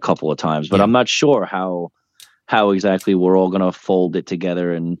do that a couple of times, but I'm not sure how exactly we're all going to fold it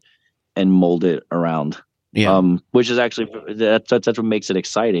together and mold it around. Which is actually that's what makes it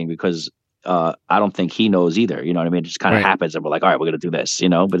exciting, because I don't think he knows either. You know what I mean? It just kind of happens and we're like, all right, we're gonna do this,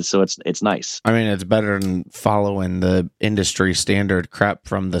 but so it's nice. I mean, it's better than following the industry standard crap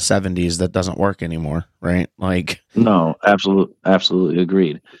from the 70s that doesn't work anymore, right? Like, no, absolutely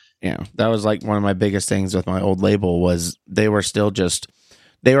agreed. Yeah, that was like one of my biggest things with my old label was they were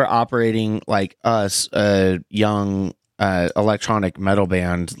operating like us, a young electronic metal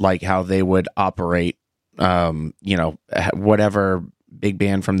band, like how they would operate, whatever big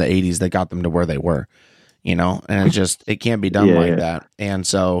band from the 80s that got them to where they were, and it can't be done that. And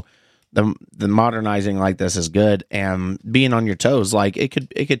so the modernizing like this is good, and being on your toes, like it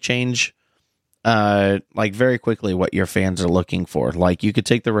could change like very quickly what your fans are looking for. Like you could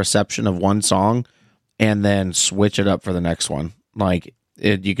take the reception of one song and then switch it up for the next one. Like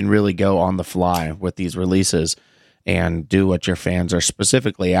you can really go on the fly with these releases and do what your fans are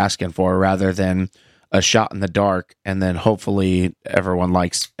specifically asking for, rather than a shot in the dark and then hopefully everyone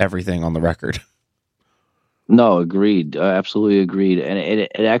likes everything on the record. No, agreed. Absolutely agreed. And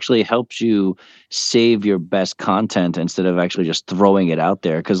it actually helps you save your best content instead of actually just throwing it out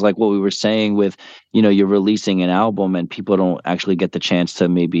there. Because like what we were saying with, you're releasing an album and people don't actually get the chance to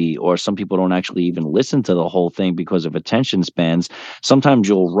maybe, or some people don't actually even listen to the whole thing because of attention spans. Sometimes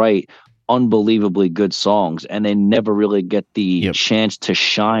you'll write unbelievably good songs and they never really get the chance to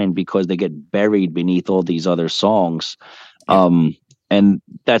shine because they get buried beneath all these other songs. And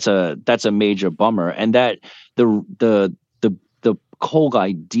that's a major bummer. And that the whole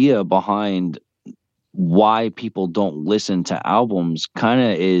idea behind why people don't listen to albums kind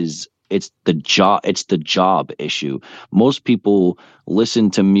of is it's the job issue. Most people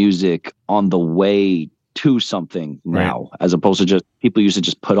listen to music on the way to something now, as opposed to just people used to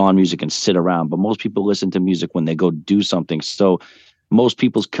just put on music and sit around. But most people listen to music when they go do something. So most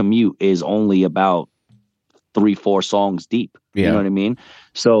people's commute is only about 3-4 songs deep. You know what I mean?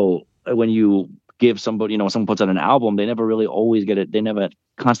 So when you give somebody, when someone puts out an album, they never really always get it. They never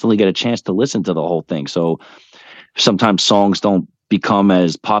constantly get a chance to listen to the whole thing. So sometimes songs don't become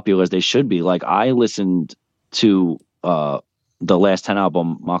as popular as they should be. Like I listened to the Last 10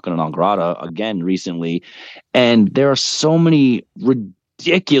 album, Machina Non Grata, again recently, and there are so many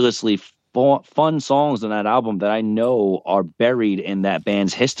ridiculously fun songs on that album that I know are buried in that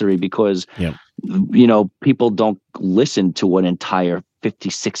band's history because people don't listen to an entire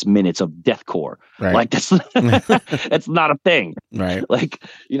 56 minutes of deathcore. Like that's that's not a thing. Like,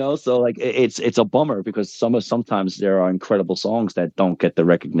 so like it's a bummer because sometimes there are incredible songs that don't get the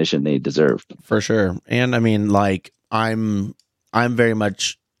recognition they deserve. For sure. And I mean, like I'm very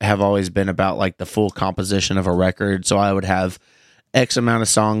much have always been about like the full composition of a record. So I would have X amount of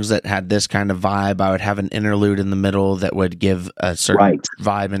songs that had this kind of vibe. I would have an interlude in the middle that would give a certain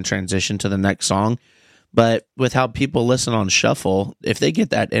vibe and transition to the next song. But with how people listen on shuffle, if they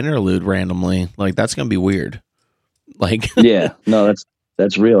get that interlude randomly, like that's going to be weird. Like,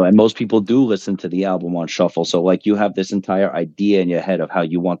 that's real. And most people do listen to the album on shuffle. So like you have this entire idea in your head of how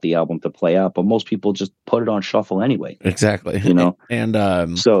you want the album to play out, but most people just put it on shuffle anyway. Exactly.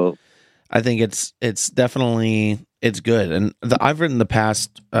 And so I think it's definitely, it's good. And I've written the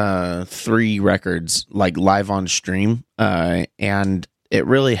past 3 records like live on stream, and it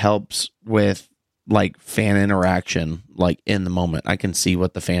really helps with like fan interaction, like in the moment. I can see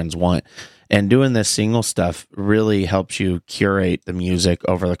what the fans want. And doing this single stuff really helps you curate the music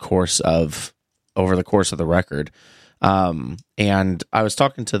over the course of the record. And I was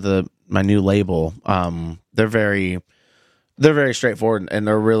talking to my new label. They're very straightforward and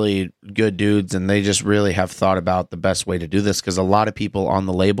they're really good dudes, and they just really have thought about the best way to do this because a lot of people on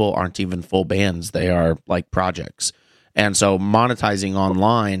the label aren't even full bands. They are like projects. And so monetizing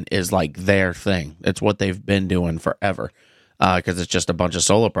online is like their thing. It's what they've been doing forever because it's just a bunch of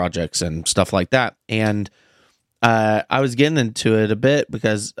solo projects and stuff like that. And I was getting into it a bit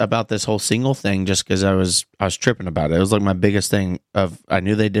because about this whole single thing, just because I was tripping about it. It was like my biggest thing I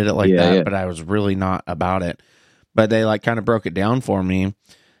knew they did it like that, but I was really not about it. But they like kind of broke it down for me. And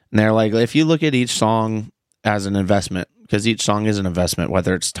they're like, if you look at each song as an investment, because each song is an investment,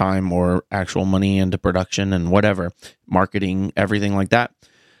 whether it's time or actual money into production and whatever, marketing, everything like that.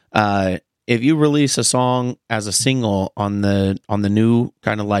 If you release a song as a single on the new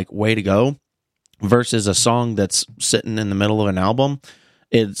kind of like way to go versus a song that's sitting in the middle of an album,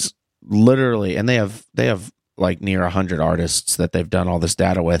 it's literally, and they have like near 100 artists that they've done all this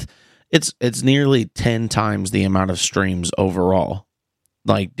data with. It's nearly 10 times the amount of streams overall,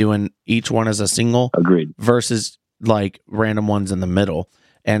 like doing each one as a single. Agreed. Versus like random ones in the middle.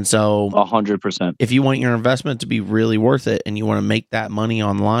 And so 100%, if you want your investment to be really worth it and you want to make that money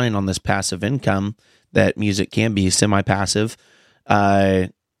online on this passive income that music can be semi-passive,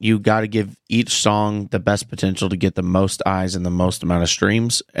 you got to give each song the best potential to get the most eyes and the most amount of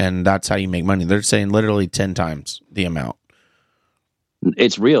streams. And that's how you make money. They're saying literally 10 times the amount.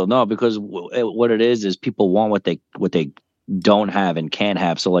 It's real. No, because what it is people want what they don't have and can't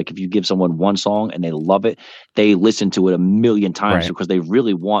have. So like if you give someone one song and they love it, they listen to it a million times because they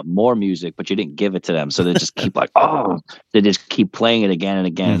really want more music, but you didn't give it to them. So they just keep like, they just keep playing it again and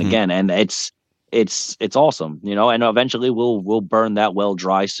again and again. And it's awesome, and eventually we'll burn that well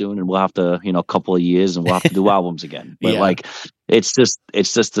dry soon and we'll have to, a couple of years and we'll have to do albums again. But like it's just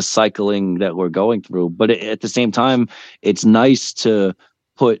the cycling that we're going through. But at the same time, it's nice to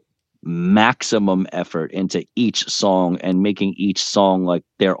put maximum effort into each song and making each song like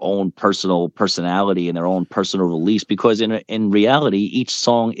their own personal personality and their own personal release, because in reality each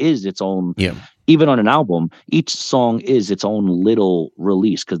song is its own. Yeah. Even on an album, each song is its own little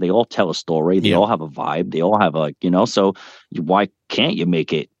release, because they all tell a story, they all have a vibe, they all have so why can't you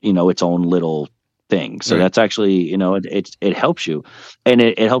make it its own little thing? So that's actually it helps you, and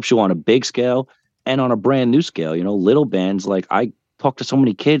it helps you on a big scale and on a brand new scale. Little bands, like I talk to so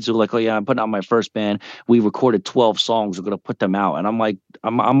many kids who are like, oh yeah, I'm putting out my first band. We recorded 12 songs. We're going to put them out. And I'm like,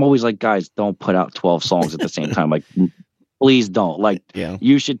 I'm always like, guys, don't put out 12 songs at the same time. Like, please don't. Like,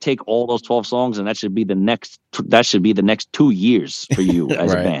 you should take all those 12 songs, and that should be the next 2 years for you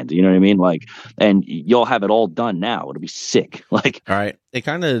as a band. You know what I mean? Like, and you'll have it all done now. It'll be sick. Like, all right.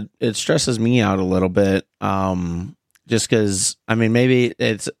 It stresses me out a little bit. Just because, I mean, maybe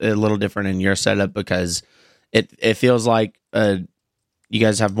it's a little different in your setup, because it feels like, you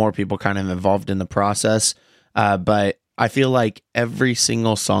guys have more people kind of involved in the process. But I feel like every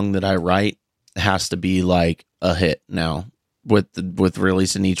single song that I write has to be like a hit now, with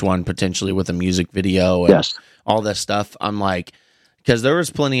releasing each one potentially with a music video and all this stuff. I'm like, because there was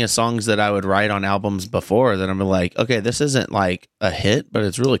plenty of songs that I would write on albums before that I'm like, okay, this isn't like a hit, but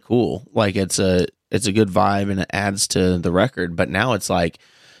it's really cool. Like it's a good vibe and it adds to the record. But now it's like,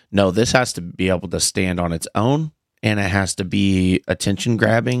 no, this has to be able to stand on its own. And it has to be attention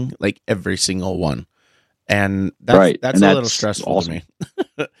grabbing, like every single one. And that's a little stressful to me.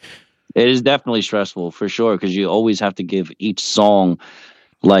 It is definitely stressful for sure, because you always have to give each song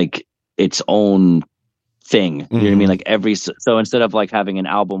like its own thing. You know what I mean? Like so instead of like having an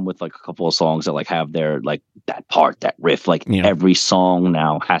album with like a couple of songs that like have their like that part, that riff, like every song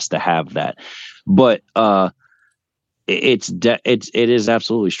now has to have that. But it is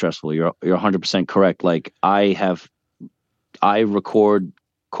absolutely stressful. You're 100% correct. Like I record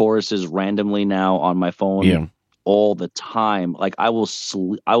choruses randomly now on my phone all the time. Like I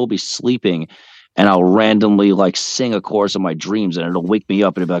will be sleeping and I'll randomly like sing a chorus of my dreams, and it'll wake me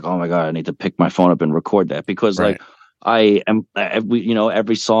up and it'll be like, oh my God, I need to pick my phone up and record that, because like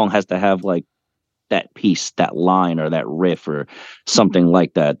every song has to have like that piece, that line, or that riff, or something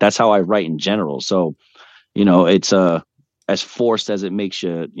like that. That's how I write in general. So it's as forced as it makes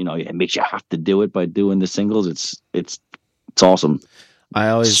you, it makes you have to do it by doing the singles. It's awesome.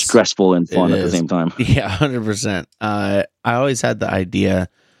 Stressful and fun at the same time. Yeah, 100%. I always had the idea,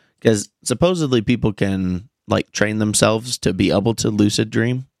 because supposedly people can like train themselves to be able to lucid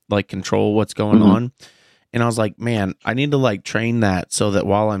dream, like control what's going on. And I was like, man, I need to like train that so that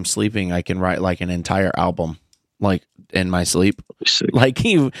while I'm sleeping, I can write like an entire album, like in my sleep. Like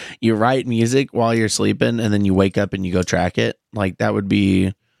you write music while you're sleeping, and then you wake up and you go track it. Like that would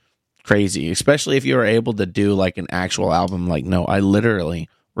be crazy, especially if you were able to do like an actual album. Like, no, I literally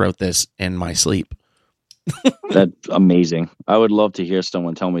wrote this in my sleep. That's amazing. I would love to hear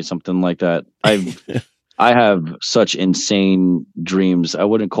someone tell me something like that. I have such insane dreams. I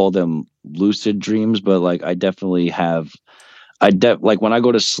wouldn't call them lucid dreams, but like I definitely have. Like when I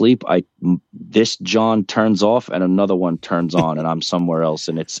go to sleep, this John turns off and another one turns on, and I'm somewhere else,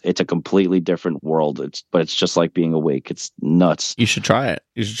 and it's a completely different world. But it's just like being awake. It's nuts. You should try it.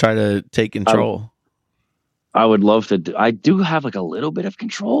 You should try to take control. I would love to. I do have like a little bit of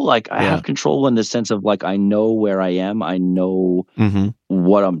control. Like I have control in the sense of like I know where I am. I know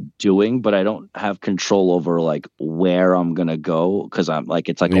what I'm doing, but I don't have control over like where I'm gonna go, because I'm like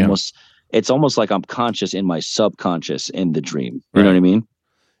it's like almost like I'm conscious in my subconscious in the dream. You know what I mean?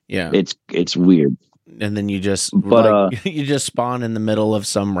 Yeah. It's weird. And then you just you just spawn in the middle of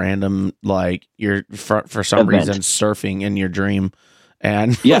some random like you're for some reason surfing in your dream.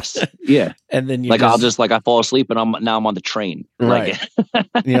 And yes, yeah, and then you like I'll just like I fall asleep and I'm on the train, right? Like,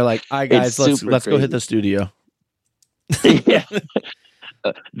 and you're like, "All right, guys, let's go hit the studio." Yeah,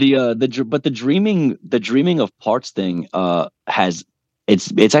 the dreaming of parts thing has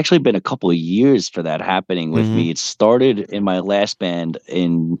it's actually been a couple of years for that happening with me. It started in my last band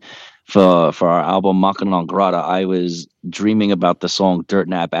for our album Machina Non Grata. I was dreaming about the song Dirt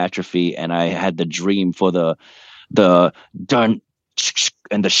Nap Atrophy, and I had the dream for the dun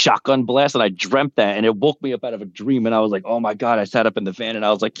and the shotgun blast, and I dreamt that, and it woke me up out of a dream, and I was like, oh my God. I sat up in the van and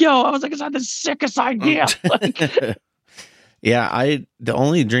I was like, is that the sickest idea? Like, yeah, the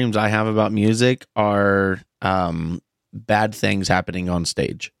only dreams I have about music are bad things happening on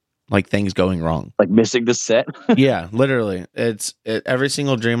stage, like things going wrong, like missing the set. Yeah, literally. Every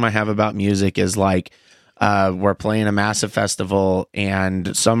single dream I have about music is like we're playing a massive festival,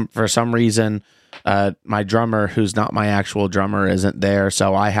 and for some reason My drummer, who's not my actual drummer, isn't there,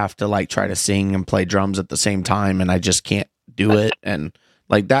 so I have to like try to sing and play drums at the same time, and I just can't do it. And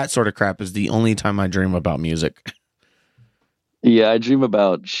like that sort of crap is the only time I dream about music. Yeah, I dream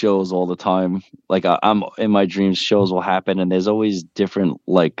about shows all the time. Like I'm in my dreams, shows will happen, and there's always different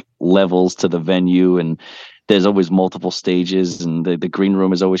like levels to the venue, and there's always multiple stages, and the green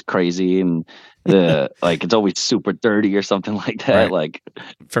room is always crazy, and the like it's always super dirty or something like that. Right. Like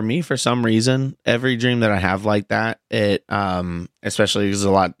For me, for some reason, every dream that I have like that, it especially because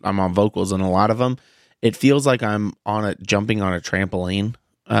I'm on vocals in a lot of them, it feels like I'm jumping on a trampoline.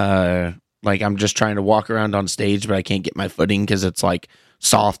 Like I'm just trying to walk around on stage, but I can't get my footing because it's like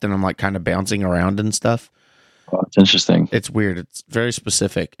soft and I'm like kind of bouncing around and stuff. oh, it's interesting. It's weird. It's very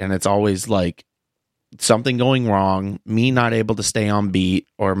specific, and it's always like something going wrong, me not able to stay on beat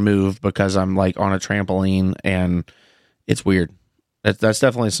or move because I'm like on a trampoline, and it's weird. That's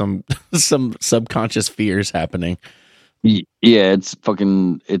definitely some some subconscious fears happening. Yeah, it's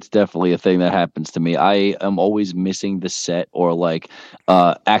definitely a thing that happens to me. I am always missing the set or like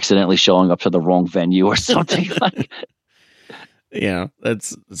accidentally showing up to the wrong venue or something like. Yeah,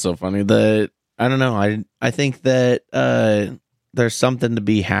 that's so funny. I don't know. I think that there's something to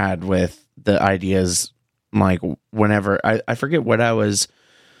be had with the ideas. Like whenever I forget what I was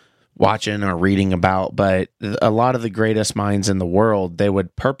watching or reading about, but a lot of the greatest minds in the world, they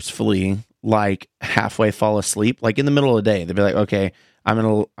would purposefully like halfway fall asleep, like in the middle of the day. They'd be like, okay, I'm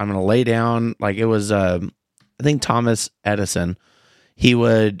gonna lay down. Like it was I think Thomas Edison, he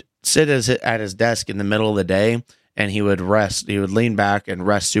would sit at his desk in the middle of the day, and he would rest. He would lean back and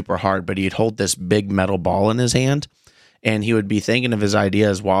rest super hard, but he'd hold this big metal ball in his hand, and he would be thinking of his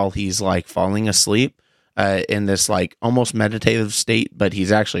ideas while he's like falling asleep, in this like almost meditative state, but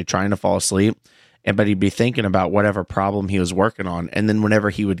he's actually trying to fall asleep. But he'd be thinking about whatever problem he was working on, and then whenever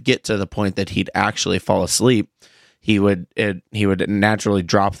he would get to the point that he'd actually fall asleep, he would naturally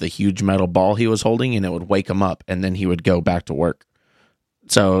drop the huge metal ball he was holding, and it would wake him up, and then he would go back to work.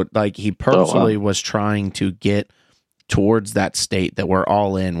 So like he purposely was trying to get towards that state that we're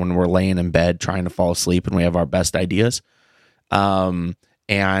all in when we're laying in bed trying to fall asleep and we have our best ideas.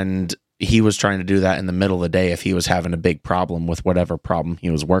 And he was trying to do that in the middle of the day. If he was having a big problem with whatever problem he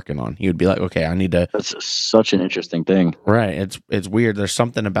was working on, he would be like, okay, I need to. That's such an interesting thing. Right. It's weird. There's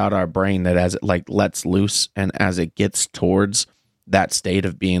something about our brain that as it like lets loose, and as it gets towards that state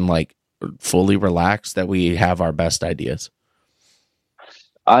of being like fully relaxed, that we have our best ideas.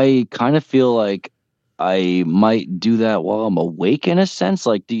 I kind of feel like I might do that while I'm awake in a sense.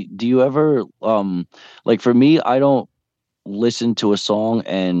 Like, do you ever, like for me, I don't listen to a song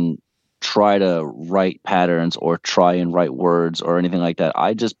and try to write patterns or try and write words or anything like that.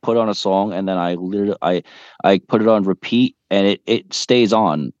 I just put on a song, and then I put it on repeat, and it stays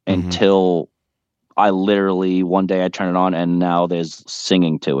on until I literally one day I turn it on and now there's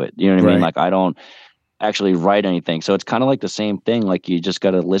singing to it. You know what I mean? Like I don't actually write anything. So it's kind of like the same thing. Like you just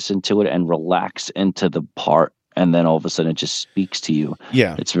got to listen to it and relax into the part, and then all of a sudden it just speaks to you.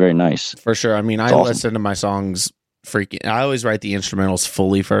 Yeah. It's very nice. For sure. I mean, I listen to my songs I always write the instrumentals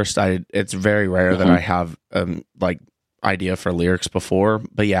fully first. It's very rare that I have like idea for lyrics before,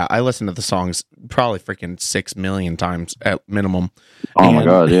 but yeah, I listen to the songs probably freaking 6 million times at minimum. My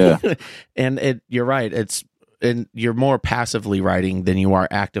God. Yeah. And you're right. You're more passively writing than you are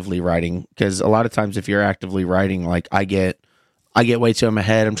actively writing. Cause a lot of times if you're actively writing, like I get way too in my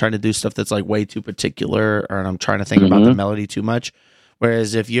head. I'm trying to do stuff that's like way too particular, or I'm trying to think about the melody too much.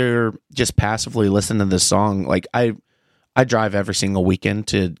 Whereas if you're just passively listening to this song, like I drive every single weekend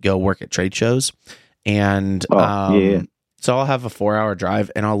to go work at trade shows, and so I'll have a 4-hour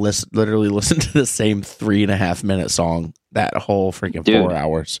drive, and I'll literally listen to the same 3.5 minute song that whole freaking 4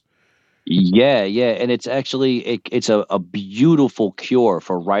 hours. Yeah, and it's actually it's a beautiful cure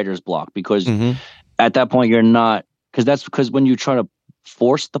for writer's block, because at that point you're not, because when you try to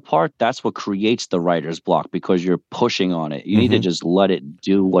force the part, that's what creates the writer's block, because you're pushing on it. You need to just let it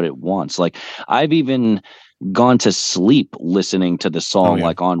do what it wants. Like I've even gone to sleep listening to the song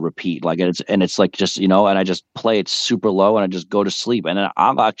like on repeat, like it's like just, and I just play it super low and I just go to sleep, and then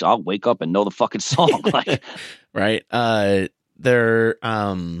I'll wake up and know the fucking song. Like right.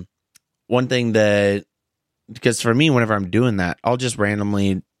 One thing that, because for me, whenever I'm doing that, I'll just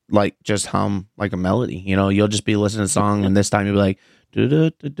randomly like just hum like a melody. You'll just be listening to a song, and this time you'll be like do do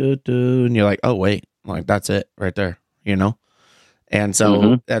do do do, and you're like, oh wait, like that's it right there. And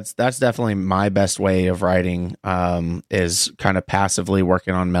so that's definitely my best way of writing, is kind of passively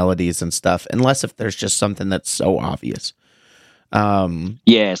working on melodies and stuff, unless if there's just something that's so obvious.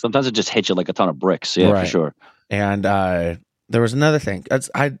 Sometimes it just hits you like a ton of bricks. Yeah, right. For sure. And there was another thing.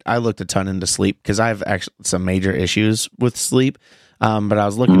 I looked a ton into sleep because I have actually some major issues with sleep. But I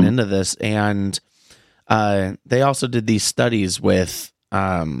was looking into this, and they also did these studies with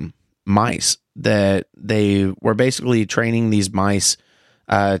mice that they were basically training these mice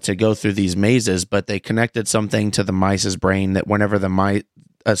to go through these mazes, but they connected something to the mice's brain that whenever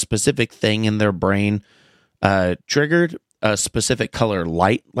a specific thing in their brain triggered, a specific color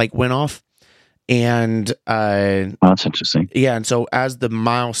light like went off. And that's interesting. Yeah, and so as the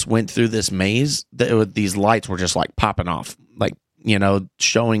mouse went through this maze, these lights were just like popping off, like,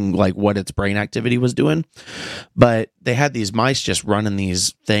 showing like what its brain activity was doing. But they had these mice just running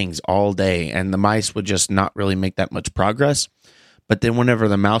these things all day, and the mice would just not really make that much progress. But then whenever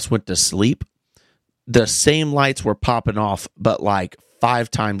the mouse went to sleep, the same lights were popping off, but like 5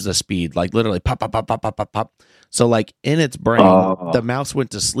 times the speed, like literally pop, pop, pop, pop, pop, pop, pop. So like in its brain, the mouse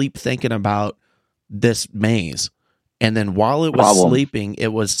went to sleep thinking about this maze. And then while it was sleeping, it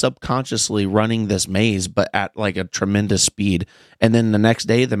was subconsciously running this maze, but at like a tremendous speed. And then the next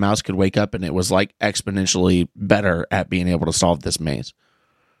day, the mouse could wake up and it was like exponentially better at being able to solve this maze.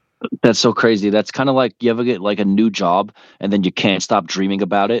 That's so crazy. That's kind of like you ever get like a new job and then you can't stop dreaming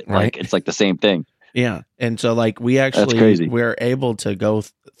about it. Right. Like it's like the same thing. Yeah. And so like we're able to go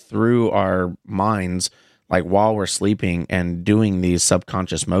through our minds like while we're sleeping and doing these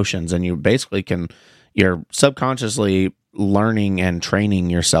subconscious motions. And you basically you're subconsciously learning and training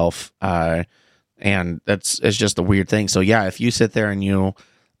yourself. And it's just a weird thing. So yeah, if you sit there and you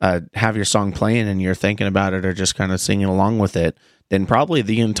have your song playing and you're thinking about it or just kind of singing along with it, then probably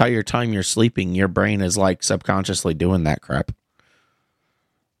the entire time you're sleeping, your brain is like subconsciously doing that crap.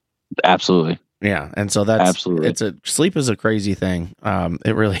 Absolutely. Yeah. And so that's absolutely, sleep is a crazy thing.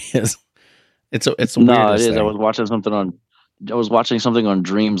 It really is. It's a no, it is. Thing. I was watching something on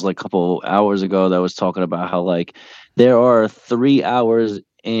Dreams like a couple hours ago that was talking about how like there are 3 hours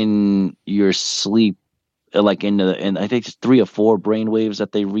in your sleep, like and I think it's 3 or 4 brain waves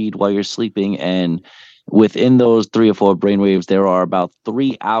that they read while you're sleeping, and within those 3 or 4 brain waves, there are about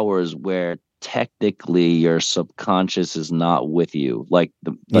 3 hours where technically your subconscious is not with you, like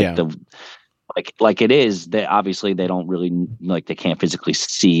it is. They obviously they don't really like they can't physically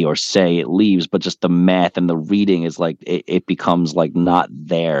see or say it leaves, but just the math and the reading is like it becomes like not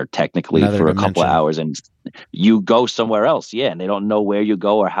there technically for a couple of hours, and you go somewhere else. Yeah, and they don't know where you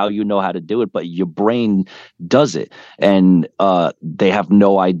go or how you know how to do it, but your brain does it, and they have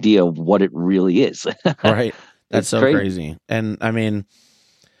no idea of what it really is. Right, that's so crazy. And I mean,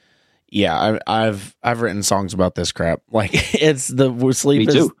 yeah, I've written songs about this crap. Like it's sleep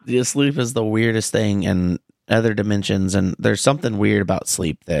is the weirdest thing in other dimensions, and there's something weird about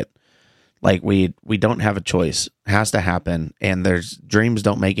sleep that like we don't have a choice. It has to happen, and there's dreams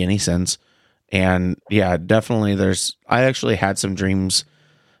don't make any sense. And yeah, definitely I actually had some dreams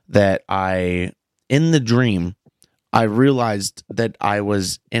that in the dream I realized that I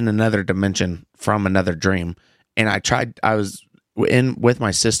was in another dimension from another dream, and I was with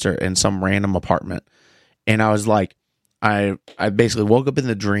my sister in some random apartment, and I was like, I basically woke up in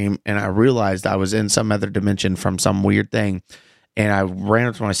the dream and I realized I was in some other dimension from some weird thing, and I ran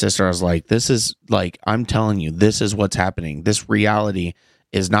up to my sister. I was like, this is like, I'm telling you, this is what's happening. This reality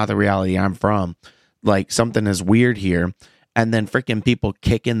is not the reality I'm from. Like something is weird here. And then freaking people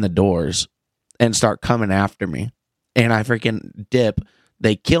kick in the doors and start coming after me, and I freaking dip.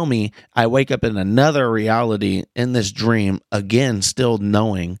 They kill me. I wake up in another reality in this dream again, still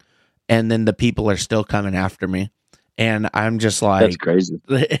knowing, and then the people are still coming after me. And I'm just like, that's crazy.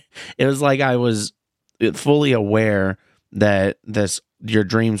 It was like I was fully aware that your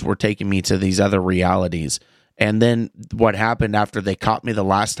dreams were taking me to these other realities. And then what happened after they caught me the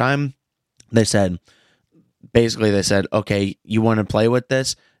last time, they said, okay, you want to play with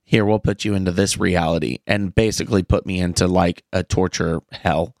this? Here, we'll put you into this reality, and basically put me into like a torture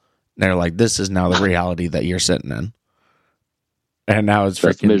hell. They're like, this is now the reality that you're sitting in. And now it's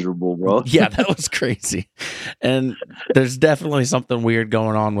freaking miserable, bro. Yeah, that was crazy. And there's definitely something weird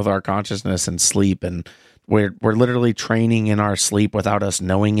going on with our consciousness and sleep. And we're literally training in our sleep without us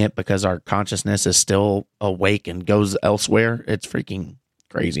knowing it, because our consciousness is still awake and goes elsewhere. It's freaking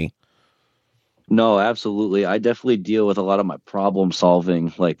crazy. No, absolutely. I definitely deal with a lot of my problem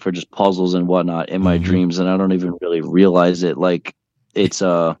solving, like for just puzzles and whatnot in my dreams, and I don't even really realize it. Like it's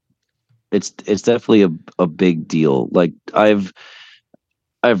definitely a big deal. Like I've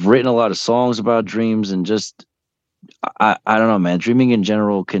written a lot of songs about dreams, and just I don't know, man. Dreaming in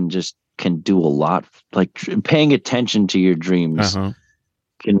general can do a lot. Like paying attention to your dreams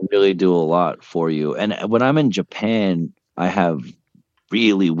can really do a lot for you. And when I'm in Japan, I have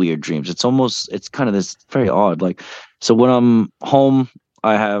really weird dreams. It's kind of this very odd. Like So when I'm home,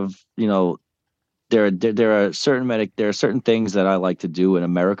 I have, there are there are certain things that I like to do in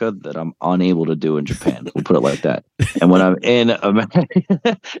America that I'm unable to do in Japan. We'll put it like that. And when I'm in America,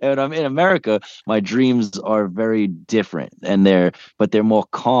 and when I'm in America, my dreams are very different, and they're more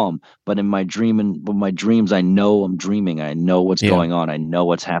calm. But in my with my dreams, I know I'm dreaming. I know what's Yeah. going on. I know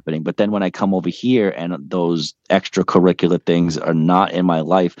what's happening. But then when I come over here and those extracurricular things are not in my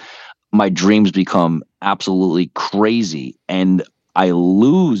life, my dreams become absolutely crazy, and I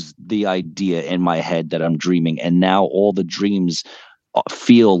lose the idea in my head that I'm dreaming, and now all the dreams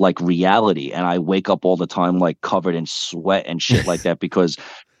feel like reality, and I wake up all the time like covered in sweat and shit like that because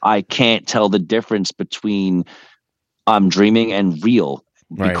I can't tell the difference between I'm dreaming and real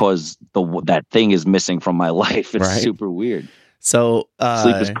Right. because that thing is missing from my life. It's Right. super weird. So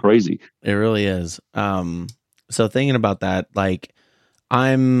Sleep is crazy. it really is. So thinking about that, like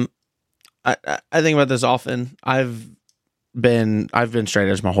I'm I think about this often. I've been straight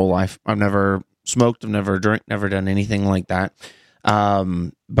edge my whole life. I've never smoked, I've never drank, never done anything like that.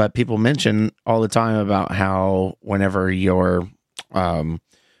 But people mention all the time about how whenever you're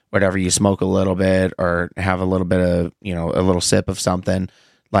whatever you smoke a little bit or have a little bit of, a little sip of something,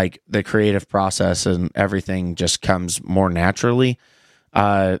 like the creative process and everything just comes more naturally.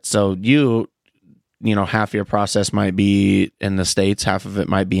 So half your process might be in the States, half of it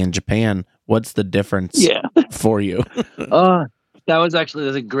might be in Japan. What's the difference for you? That's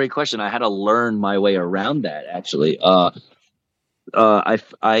a great question. I had to learn my way around that actually. I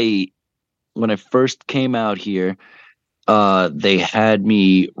when I first came out here, they had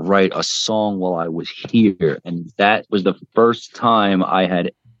me write a song while I was here, and that was the first time I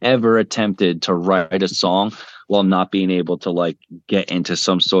had ever attempted to write a song while not being able to like get into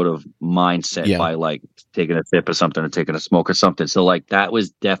some sort of mindset by like taking a sip or something or taking a smoke or something. So like that was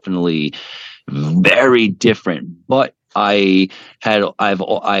definitely very different. But I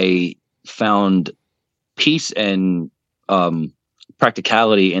found peace and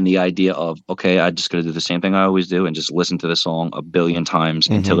practicality in the idea of, okay, I just got to do the same thing I always do and just listen to the song a billion times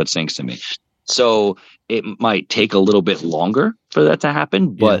until it sinks to me. So it might take a little bit longer for that to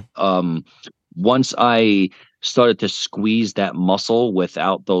happen, but once I started to squeeze that muscle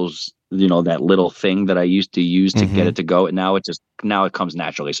without those, that little thing that I used to use to get it to go, and now it comes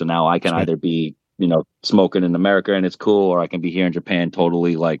naturally. So now I can either be smoking in America and it's cool, or I can be here in Japan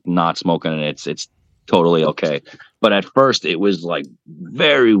totally like not smoking and it's totally okay. But at first it was like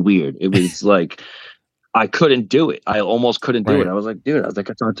very weird. It was like I couldn't do it. I almost couldn't do it. I was like, dude,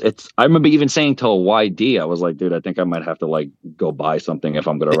 I remember even saying to a YD, I was like, dude, I think I might have to like go buy something if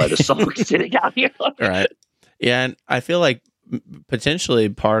I'm going to write a song sitting out here. Right. Yeah. And I feel like potentially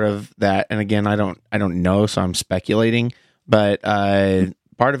part of that, and again, I don't know, so I'm speculating, but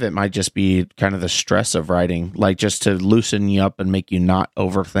part of it might just be kind of the stress of writing, like just to loosen you up and make you not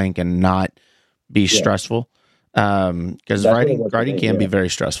overthink and not be stressful. Because writing can be very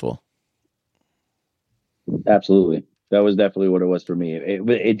stressful. Absolutely. That was definitely what it was for me.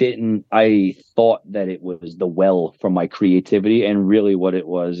 It didn't, I thought that it was the well for my creativity, and really what it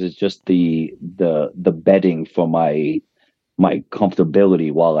was is just the bedding for my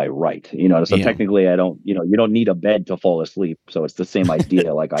comfortability while I write. So technically I don't, you don't need a bed to fall asleep. So it's the same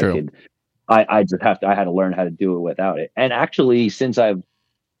idea. Like I had to learn how to do it without it. And actually, since I've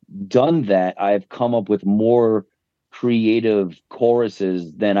done that, I've come up with more creative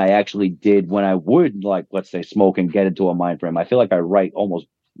choruses than I actually did when I would, like, let's say, smoke and get into a mind frame. I feel like I write almost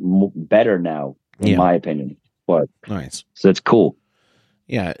better now, in my opinion. But nice. So it's cool.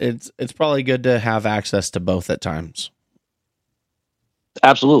 Yeah, it's probably good to have access to both at times.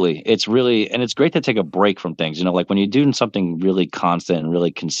 Absolutely. It's great to take a break from things, like when you're doing something really constant and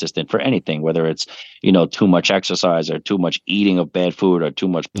really consistent for anything, whether it's, too much exercise or too much eating of bad food or too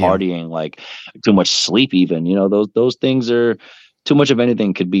much partying, like too much sleep, even, those things are too much of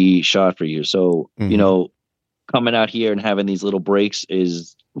anything could be shot for you. So, coming out here and having these little breaks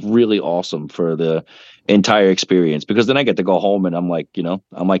is really awesome for the entire experience, because then I get to go home and I'm like,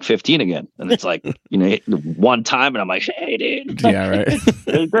 I'm like 15 again. And it's like, one time and I'm like, hey, dude. Yeah, right.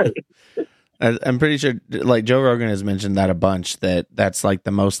 It's great. I'm pretty sure like Joe Rogan has mentioned that a bunch, that's like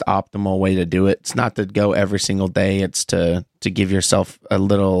the most optimal way to do it. It's not to go every single day. It's to give yourself a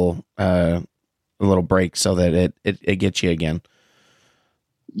little break so that it gets you again.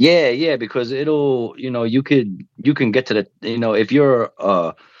 Yeah, because it'll, you can get to the, if you're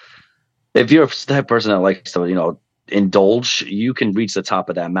the type of person that likes to, indulge, you can reach the top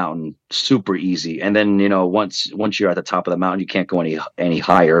of that mountain super easy. And then, you know, once you're at the top of the mountain, you can't go any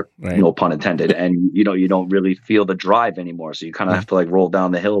higher, Right. no pun intended. And you know, you don't really feel the drive anymore. So you kind of have to like roll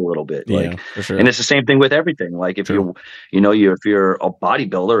down the hill a little bit. Like, Yeah, for sure. and it's the same thing with everything. Like if True. if you're a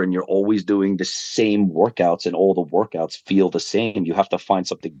bodybuilder and you're always doing the same workouts and all the workouts feel the same, you have to find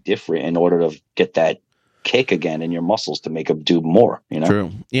something different in order to get that kick again in your muscles to make them do more, you know?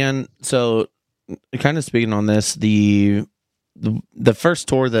 True. Yeah, and so kind of speaking on this, the first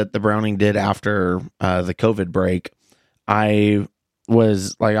tour that the Browning did after the COVID break, I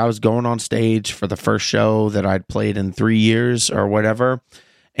was going on stage for the first show that I'd played in 3 years or whatever,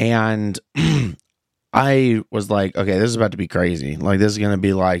 and I was like, okay, this is about to be crazy. Like, this is going to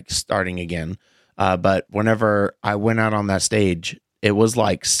be like starting again. But whenever I went out on that stage, it was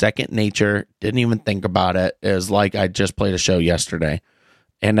like second nature. Didn't even think about it. It was like I just played a show yesterday.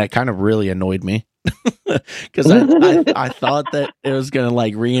 And that kind of really annoyed me because I thought that it was going to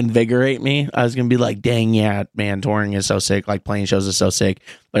like reinvigorate me. I was going to be like, dang, yeah, man, touring is so sick. Like playing shows is so sick.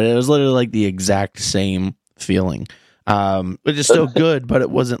 But it was literally like the exact same feeling, which is still good. But it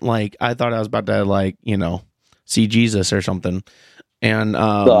wasn't like I thought I was about to like, you know, see Jesus or something. And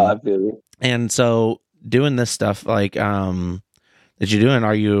and so doing this stuff like that you're doing,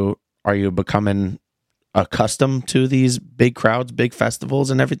 are you becoming accustomed to these big crowds, big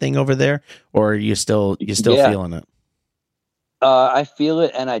festivals and everything over there, or are you still feeling it? I feel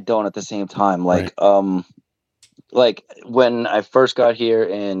it and I don't at the same time. Like like when I first got here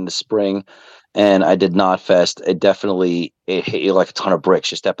in the spring and I did Not Fest, it hit you like a ton of bricks.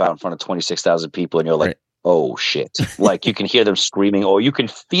 You step out in front of 26,000 people and you're like, oh shit. Like you can hear them screaming, or you can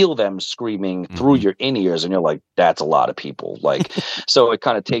feel them screaming through your in-ears, and you're like, that's a lot of people. Like, so it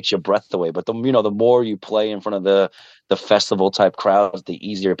kind of takes your breath away. But the more you play in front of the festival type crowds, the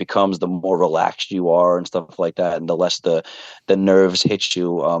easier it becomes, the more relaxed you are and stuff like that, and the less the nerves hit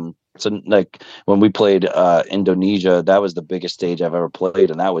you. So like when we played Indonesia, that was the biggest stage I've ever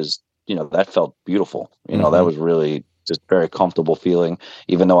played, and that was, you know, that felt beautiful. You know, that was really just very comfortable feeling,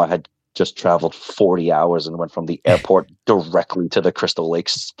 even though I had just traveled 40 hours and went from the airport directly to the Crystal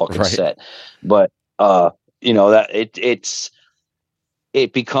Lakes fucking set. But you know, that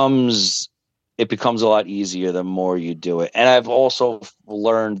it becomes a lot easier the more you do it. And I've also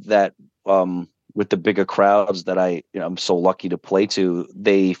learned that with the bigger crowds that I'm so lucky to play to,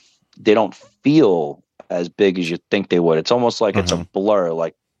 they don't feel as big as you think they would. It's almost like it's a blur.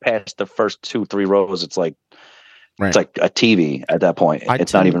 Like past the first 2-3 rows, it's like it's like a TV at that point.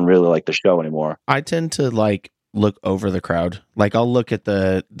 It's not even really like the show anymore. I tend to like look over the crowd. Like I'll look at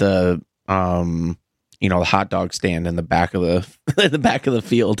the you know, the hot dog stand in the back of the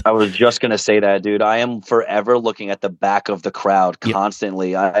field. I was just gonna say that, dude. I am forever looking at the back of the crowd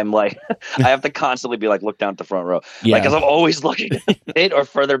constantly. I'm like, I have to constantly be like, look down at the front row, like, because I'm always looking at it or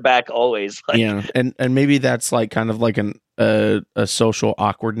further back, always. Like, yeah, and maybe that's like kind of like a social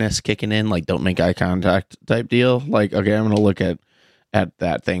awkwardness kicking in, like don't make eye contact type deal. Like, okay, I'm gonna look at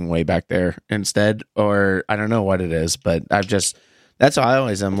that thing way back there instead, or I don't know what it is, but that's how I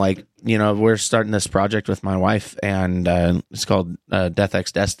always am. Like, you know, we're starting this project with my wife, and it's called Death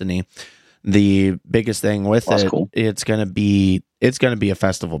X Destiny. The biggest thing with it's gonna be a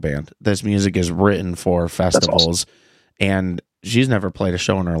festival band. This music is written for festivals, and she's never played a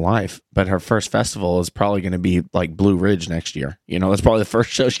show in her life, but her first festival is probably going to be like Blue Ridge next year. You know, that's probably the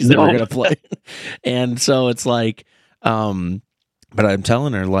first show she's ever going to play. And so it's like, but I'm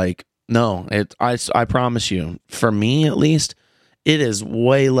telling her like, no, I promise you, for me at least, it is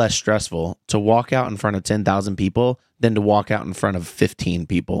way less stressful to walk out in front of 10,000 people than to walk out in front of 15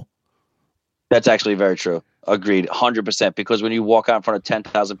 people. That's actually very true. Agreed. 100%. Because when you walk out in front of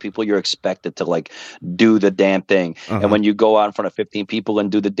 10,000 people, you're expected to like do the damn thing. And when you go out in front of 15 people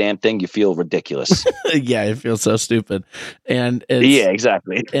and do the damn thing, you feel ridiculous. Yeah, it feels so stupid. And yeah,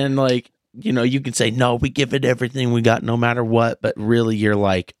 exactly. And like, you know, you can say, no, we give it everything we got no matter what. But really, you're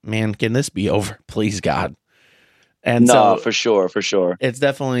like, man, can this be over? Please, God. And no, for sure. It's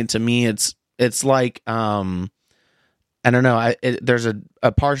definitely, to me, it's like, I don't know. There's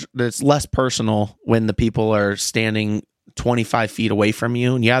a part that's less personal when the people are standing 25 feet away from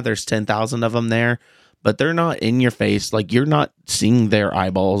you. And yeah, there's 10,000 of them there, but they're not in your face. Like, you're not seeing their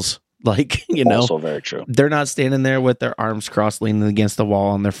eyeballs. Like, you know, also very true. They're not standing there with their arms crossed, leaning against the wall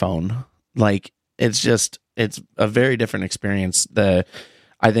on their phone. Like, it's a very different experience. I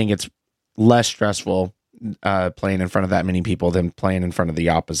think it's less stressful playing in front of that many people than playing in front of the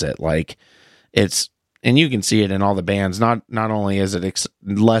opposite. Like, and you can see it in all the bands. Not only is it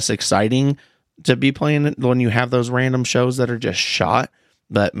less exciting to be playing it when you have those random shows that are just shot,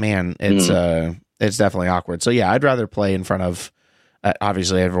 but man, it's definitely awkward. So yeah, I'd rather play in front of,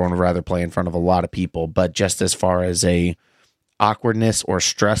 obviously everyone would rather play in front of a lot of people, but just as far as a awkwardness or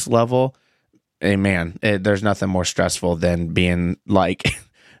stress level, hey man, there's nothing more stressful than being like,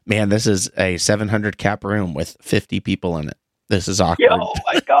 man, this is a 700 cap room with 50 people in it. This is awkward. Oh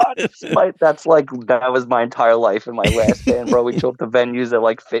my god, that was my entire life in my last band, bro. We showed up to venues that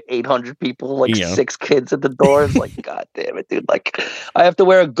like fit 800 people, like 6 kids at the doors. Like, god damn it, dude! Like, I have to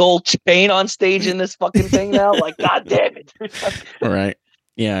wear a gold chain on stage in this fucking thing now. Like, god damn it, dude. Right?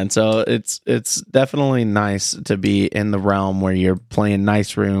 Yeah, and so it's definitely nice to be in the realm where you're playing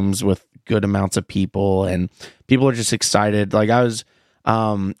nice rooms with good amounts of people, and people are just excited. Like I was.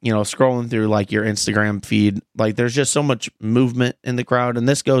 Scrolling through like your Instagram feed, like there's just so much movement in the crowd. And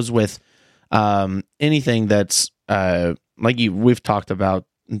this goes with, anything that's, we've talked about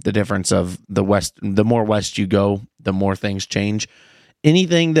the difference of the West, the more West you go, the more things change.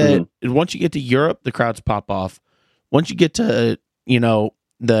 Anything that once you get to Europe, the crowds pop off. Once you get to,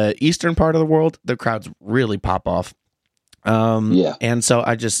 the Eastern part of the world, the crowds really pop off. And so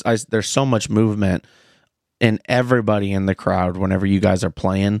there's so much movement and everybody in the crowd whenever you guys are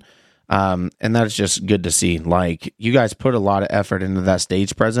playing. And that's just good to see. Like, you guys put a lot of effort into that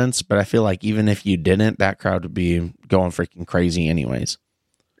stage presence, but I feel like even if you didn't, that crowd would be going freaking crazy anyways.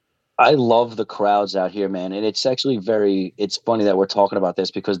 I love the crowds out here, man. And it's actually it's funny that we're talking about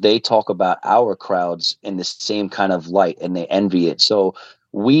this because they talk about our crowds in the same kind of light and they envy it. So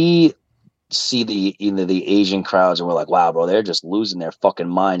we see either the Asian crowds and we're like, wow, bro, they're just losing their fucking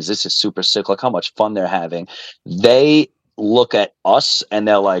minds. This is super sick. Look how much fun they're having. They look at us and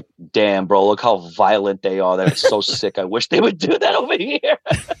they're like, damn, bro, look how violent they are. They're so sick. I wish they would do that over here.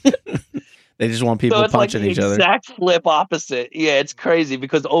 They just want people punching each other. Exact flip opposite. Yeah, it's crazy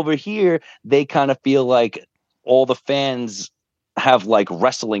because over here they kind of feel like all the fans have like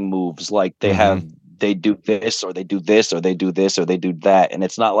wrestling moves. Like they do this or they do this or they do this or they do that. And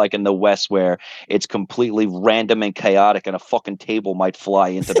it's not like in the West where it's completely random and chaotic and a fucking table might fly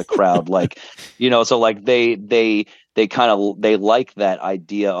into the crowd. Like, so like they like that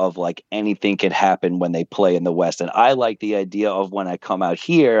idea of like anything can happen when they play in the West. And I like the idea of when I come out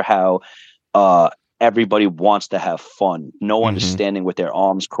here, how everybody wants to have fun. No one is standing with their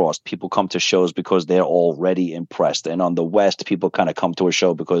arms crossed. People come to shows because they're already impressed. And on the West, people kind of come to a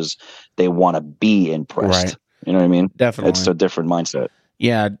show because they want to be impressed. Right. You know what I mean? Definitely. It's a different mindset.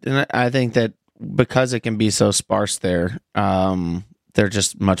 Yeah. And I think that because it can be so sparse there, they're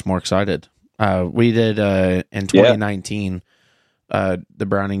just much more excited. We did in 2019, the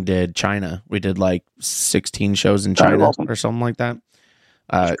Browning did China. We did like 16 shows in China or something like that.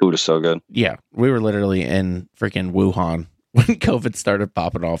 Food is so good. Yeah, we were literally in freaking Wuhan when COVID started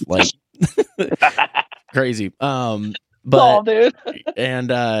popping off, like crazy. Dude.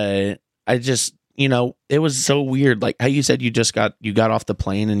 And I just, it was so weird. Like how you said, you got off the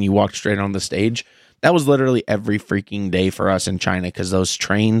plane and you walked straight on the stage. That was literally every freaking day for us in China because those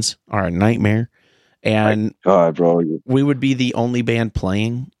trains are a nightmare. And God, bro, we would be the only band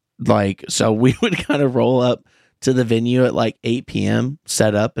playing. Like, so we would kind of roll up to the venue at like 8 p.m.,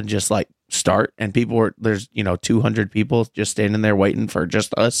 set up and just like start. And there's 200 people just standing there waiting for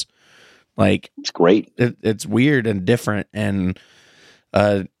just us. Like, it's great. It's weird and different and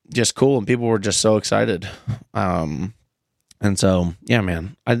just cool. And people were just so excited. And so, yeah,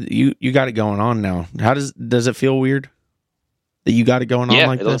 man, you got it going on now. How does it feel weird that you got it going on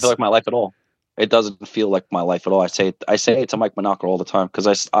like this? It doesn't feel like my life at all. It doesn't feel like my life at all. I say it to Mike Monaco all the time because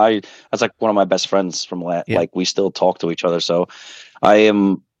that's like one of my best friends from like we still talk to each other. So I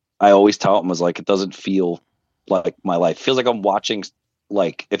always tell him, was like, it doesn't feel like my life. It feels like I'm watching,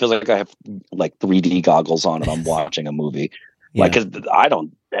 like it feels like I have like 3D goggles on and I'm watching a movie. Yeah. Like, 'cause I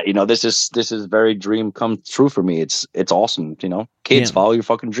don't, this is very dream come true for me. It's awesome. Kids, follow your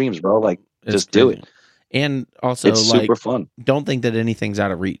fucking dreams, bro. Like, just do it. And also, it's super fun. Don't think that anything's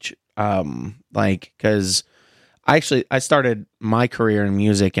out of reach. Because I started my career in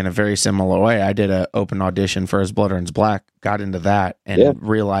music in a very similar way. I did an open audition for As Blood Earns Black, got into that, and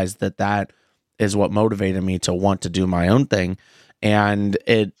realized that is what motivated me to want to do my own thing. And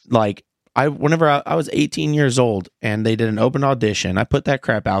it, like, whenever I was 18 years old and they did an open audition, I put that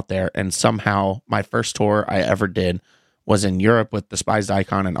crap out there, and somehow my first tour I ever did was in Europe with Despised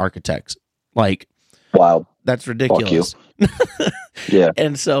Icon and Architects. Like, wow, that's ridiculous. Yeah.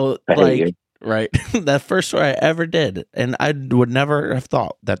 And so, like, right, that first tour I ever did, and I would never have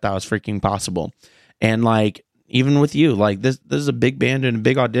thought that was freaking possible. And like, even with you, like this is a big band and a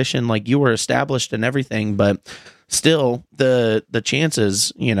big audition. Like, you were established and everything, but still, the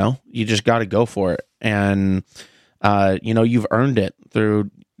chances, you just got to go for it. And you've earned it through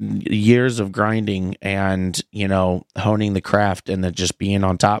years of grinding and, you know, honing the craft and then just being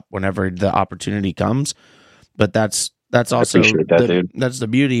on top whenever the opportunity comes. But that's also that's the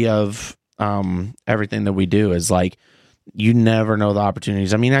beauty of everything that we do is like you never know the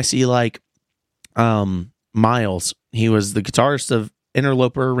opportunities. I mean, I see like Miles, he was the guitarist of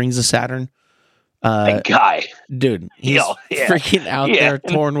Interloper, Rings of Saturn. That guy, dude, he's freaking out there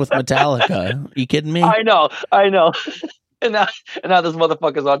torn with Metallica. Are you kidding me? I know. And now this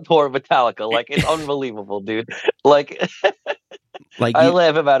motherfucker's on tour with Metallica. Like, it's unbelievable, dude. Like I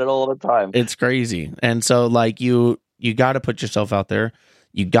laugh about it all the time. It's crazy. And so like you got to put yourself out there.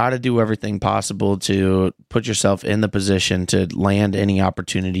 You got to do everything possible to put yourself in the position to land any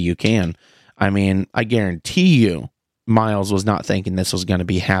opportunity you can. I mean, I guarantee you Miles was not thinking this was going to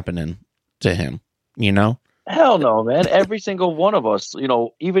be happening to him, you know? Hell no, man. Every single one of us, you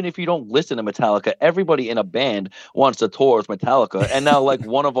know, even if you don't listen to Metallica, everybody in a band wants to tour with Metallica. And now, like,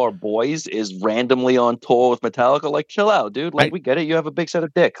 one of our boys is randomly on tour with Metallica. Like, chill out, dude. Like, we get it. You have a big set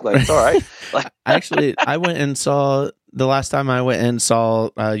of dick. Like, it's all right. Like, actually, I went and saw, the last time I went and saw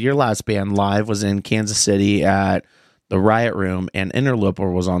your last band live was in Kansas City at the Riot Room, and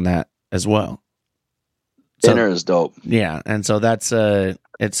Interloper was on that as well. So, Inner is dope. Yeah. And so that's,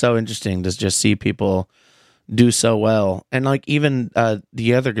 it's so interesting to just see people do so well. And like even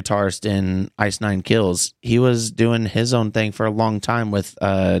the other guitarist in Ice Nine Kills, he was doing his own thing for a long time with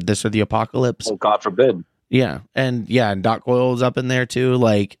This or the Apocalypse. Oh, God forbid. Yeah. And Doc Coyle's up in there too.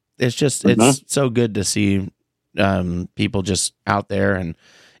 Like it's just it's so good to see people just out there and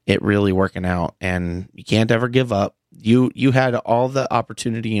it really working out, and you can't ever give up. You had all the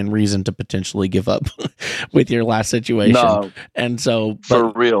opportunity and reason to potentially give up with your last situation. No, and so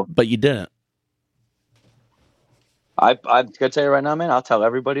for real. But you didn't. I'm gonna tell you right now, man. I'll tell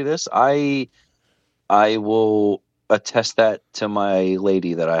everybody this. I will attest that to my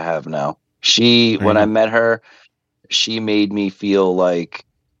lady that I have now. When I met her, she made me feel like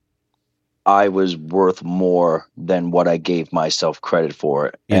I was worth more than what I gave myself credit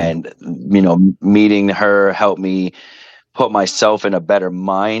for. Yeah. And you know, meeting her helped me put myself in a better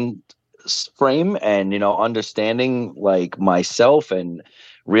mind frame, and you know, understanding like myself and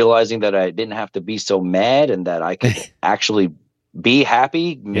realizing that I didn't have to be so mad and that I could actually be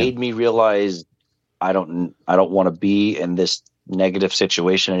happy made me realize I don't want to be in this negative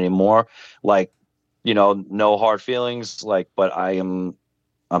situation anymore. Like, you know, no hard feelings, like, but I'm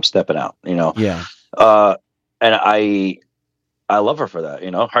stepping out, you know? Yeah. And I love her for that,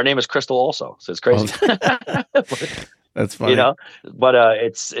 you know? Her name is Crystal also. So it's crazy. That's funny. You know, but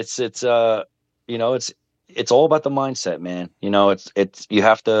it's you know, it's all about the mindset, man. You know,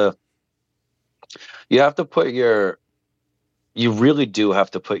 you really do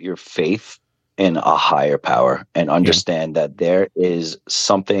have to put your faith in a higher power and understand that there is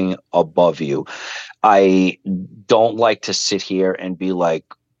something above you. I don't like to sit here and be like,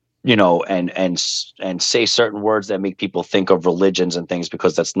 you know, and say certain words that make people think of religions and things,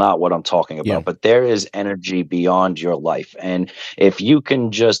 because that's not what I'm talking about. Yeah. But there is energy beyond your life. And if you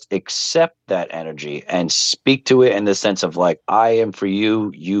can just accept that energy and speak to it in the sense of like, I am for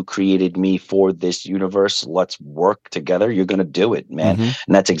you, you created me for this universe, let's work together, you're going to do it, man. Mm-hmm.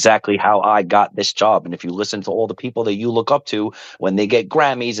 And that's exactly how I got this job. And if you listen to all the people that you look up to when they get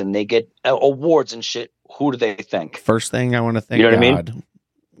Grammys and they get awards and shit, who do they thank? First thing I want to thank God. You know what I mean?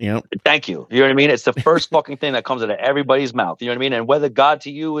 Yep. Thank you. You know what I mean? It's the first fucking thing that comes out of everybody's mouth. You know what I mean? And whether God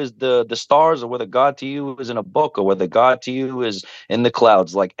to you is the stars, or whether God to you is in a book, or whether God to you is in the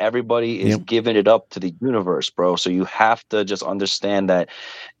clouds, like everybody is giving it up to the universe, bro. So you have to just understand that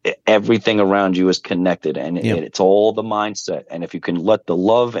everything around you is connected, and it's all the mindset. And if you can let the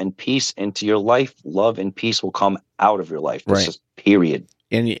love and peace into your life, love and peace will come out of your life. That's just period.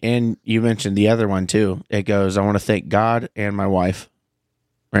 And you mentioned the other one too. It goes, I want to thank God and my wife.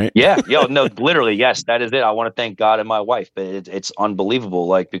 Right. Yeah. Yo, no, literally. Yes, that is it. I want to thank God and my wife, but it's unbelievable.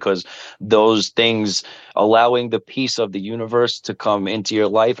 Like, because those things, allowing the peace of the universe to come into your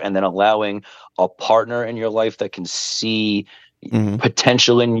life, and then allowing a partner in your life that can see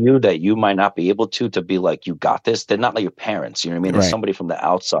potential in you that you might not be able to be like, you got this. They're not like your parents. You know what I mean? There's somebody from the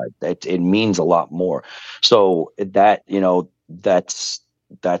outside that it means a lot more. So that, you know, that's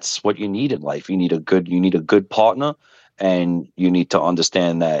what you need in life. You need a good partner. And you need to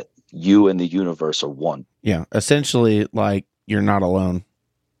understand that you and the universe are one. Yeah. Essentially, like, you're not alone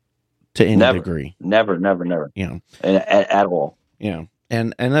to any degree. Never. Yeah. At all. Yeah.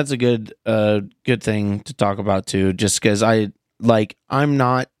 And that's a good thing to talk about too, just because I'm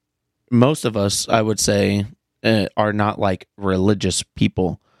not, most of us, I would say, are not like religious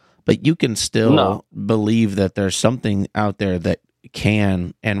people, but you can still believe that there's something out there that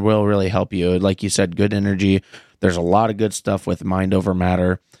can and will really help you. Like you said, good energy. There's a lot of good stuff with mind over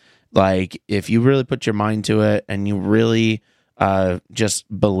matter. Like if you really put your mind to it and you really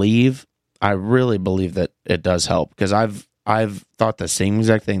just believe, I really believe that it does help, because I've thought the same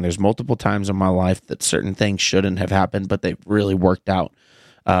exact thing. There's multiple times in my life that certain things shouldn't have happened, but they've really worked out.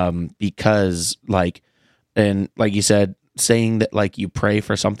 Because like you said, saying that like you pray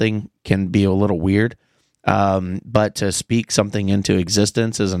for something can be a little weird. But to speak something into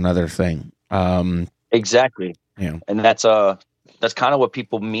existence is another thing. Exactly. Yeah. And that's kind of what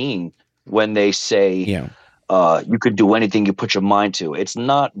people mean when they say, Yeah. You could do anything you put your mind to. It's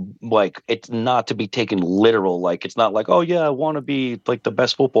not to be taken literal. Like, it's not like, oh yeah, I want to be like the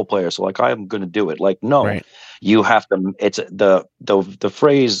best football player, so like I'm going to do it. Like, no, Right. you have to. It's the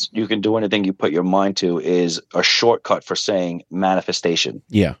phrase "you can do anything you put your mind to" is a shortcut for saying manifestation.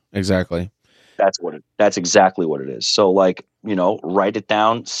 Yeah, exactly. That's exactly what it is. So like, write it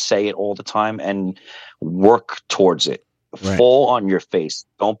down, say it all the time, and work towards it. Right. Fall on your face.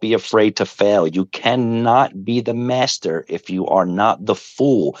 Don't be afraid to fail. You cannot be the master if you are not the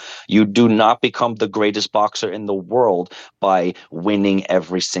fool. You do not become the greatest boxer in the world by winning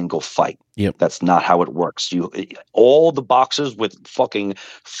every single fight. Yep. That's not how it works. All the boxers with fucking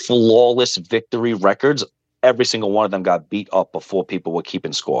flawless victory records, every single one of them got beat up before people were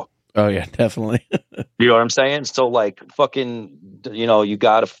keeping score. Oh yeah, definitely. You know what I'm saying? So like, fucking, you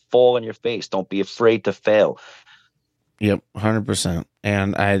got to fall on your face. Don't be afraid to fail. Yep, 100%.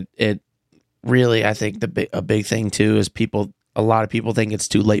 And I think a big thing too is a lot of people think it's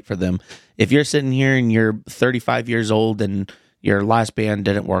too late for them. If you're sitting here and you're 35 years old and your last band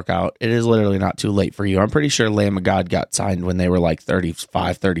didn't work out, it is literally not too late for you. I'm pretty sure Lamb of God got signed when they were like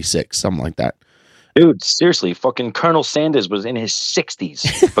 35, 36, something like that. Dude, seriously, fucking Colonel Sanders was in his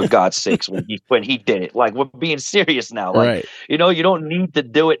 60s, for God's sakes, when he did it. Like, we're being serious now. Like, right. You don't need to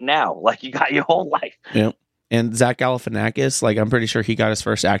do it now. Like, you got your whole life. Yep. And Zach Galifianakis, like, I'm pretty sure he got his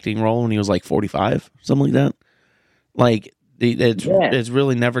first acting role when he was like 45, something like that. Like, it's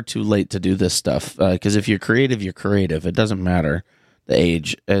really never too late to do this stuff. Because if you're creative, you're creative. It doesn't matter the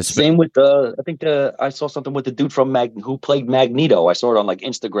age. Same with I saw something with the dude from who played Magneto. I saw it on like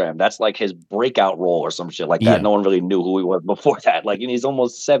Instagram. That's like his breakout role or some shit like that. Yeah. No one really knew who he was before that. Like, and he's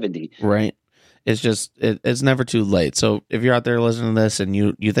almost 70. Right. It's just it's never too late. So if you're out there listening to this and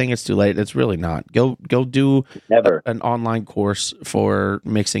you think it's too late, it's really not. Go do an online course for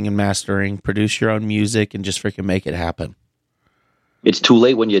mixing and mastering, produce your own music, and just freaking make it happen. It's too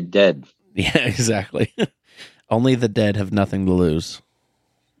late when you're dead. Yeah, exactly. Only the dead have nothing to lose.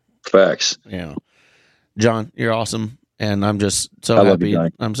 Facts. Yeah. John, you're awesome. And I'm just so happy.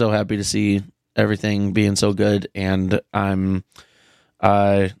 I'm so happy to see everything being so good. And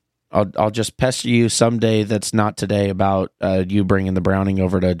I'll just pester you someday that's not today about you bringing the Browning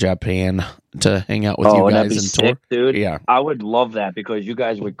over to Japan to hang out with you guys and sick, tour. Dude. Yeah, I would love that because you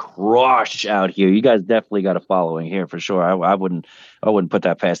guys would crush out here. You guys definitely got a following here for sure. I wouldn't put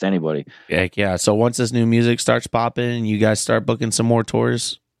that past anybody. Heck yeah. So once this new music starts popping and you guys start booking some more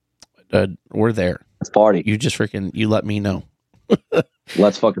tours, we're there. Let's party. You let me know.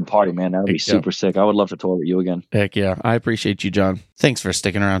 Let's fucking party, man. That would be super sick. I would love to tour with you again. Heck yeah. I appreciate you, John. Thanks for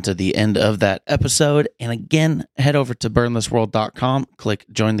sticking around to the end of that episode. And again, head over to burnlessworld.com, click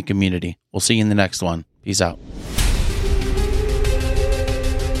join the community. We'll see you in the next one. Peace out.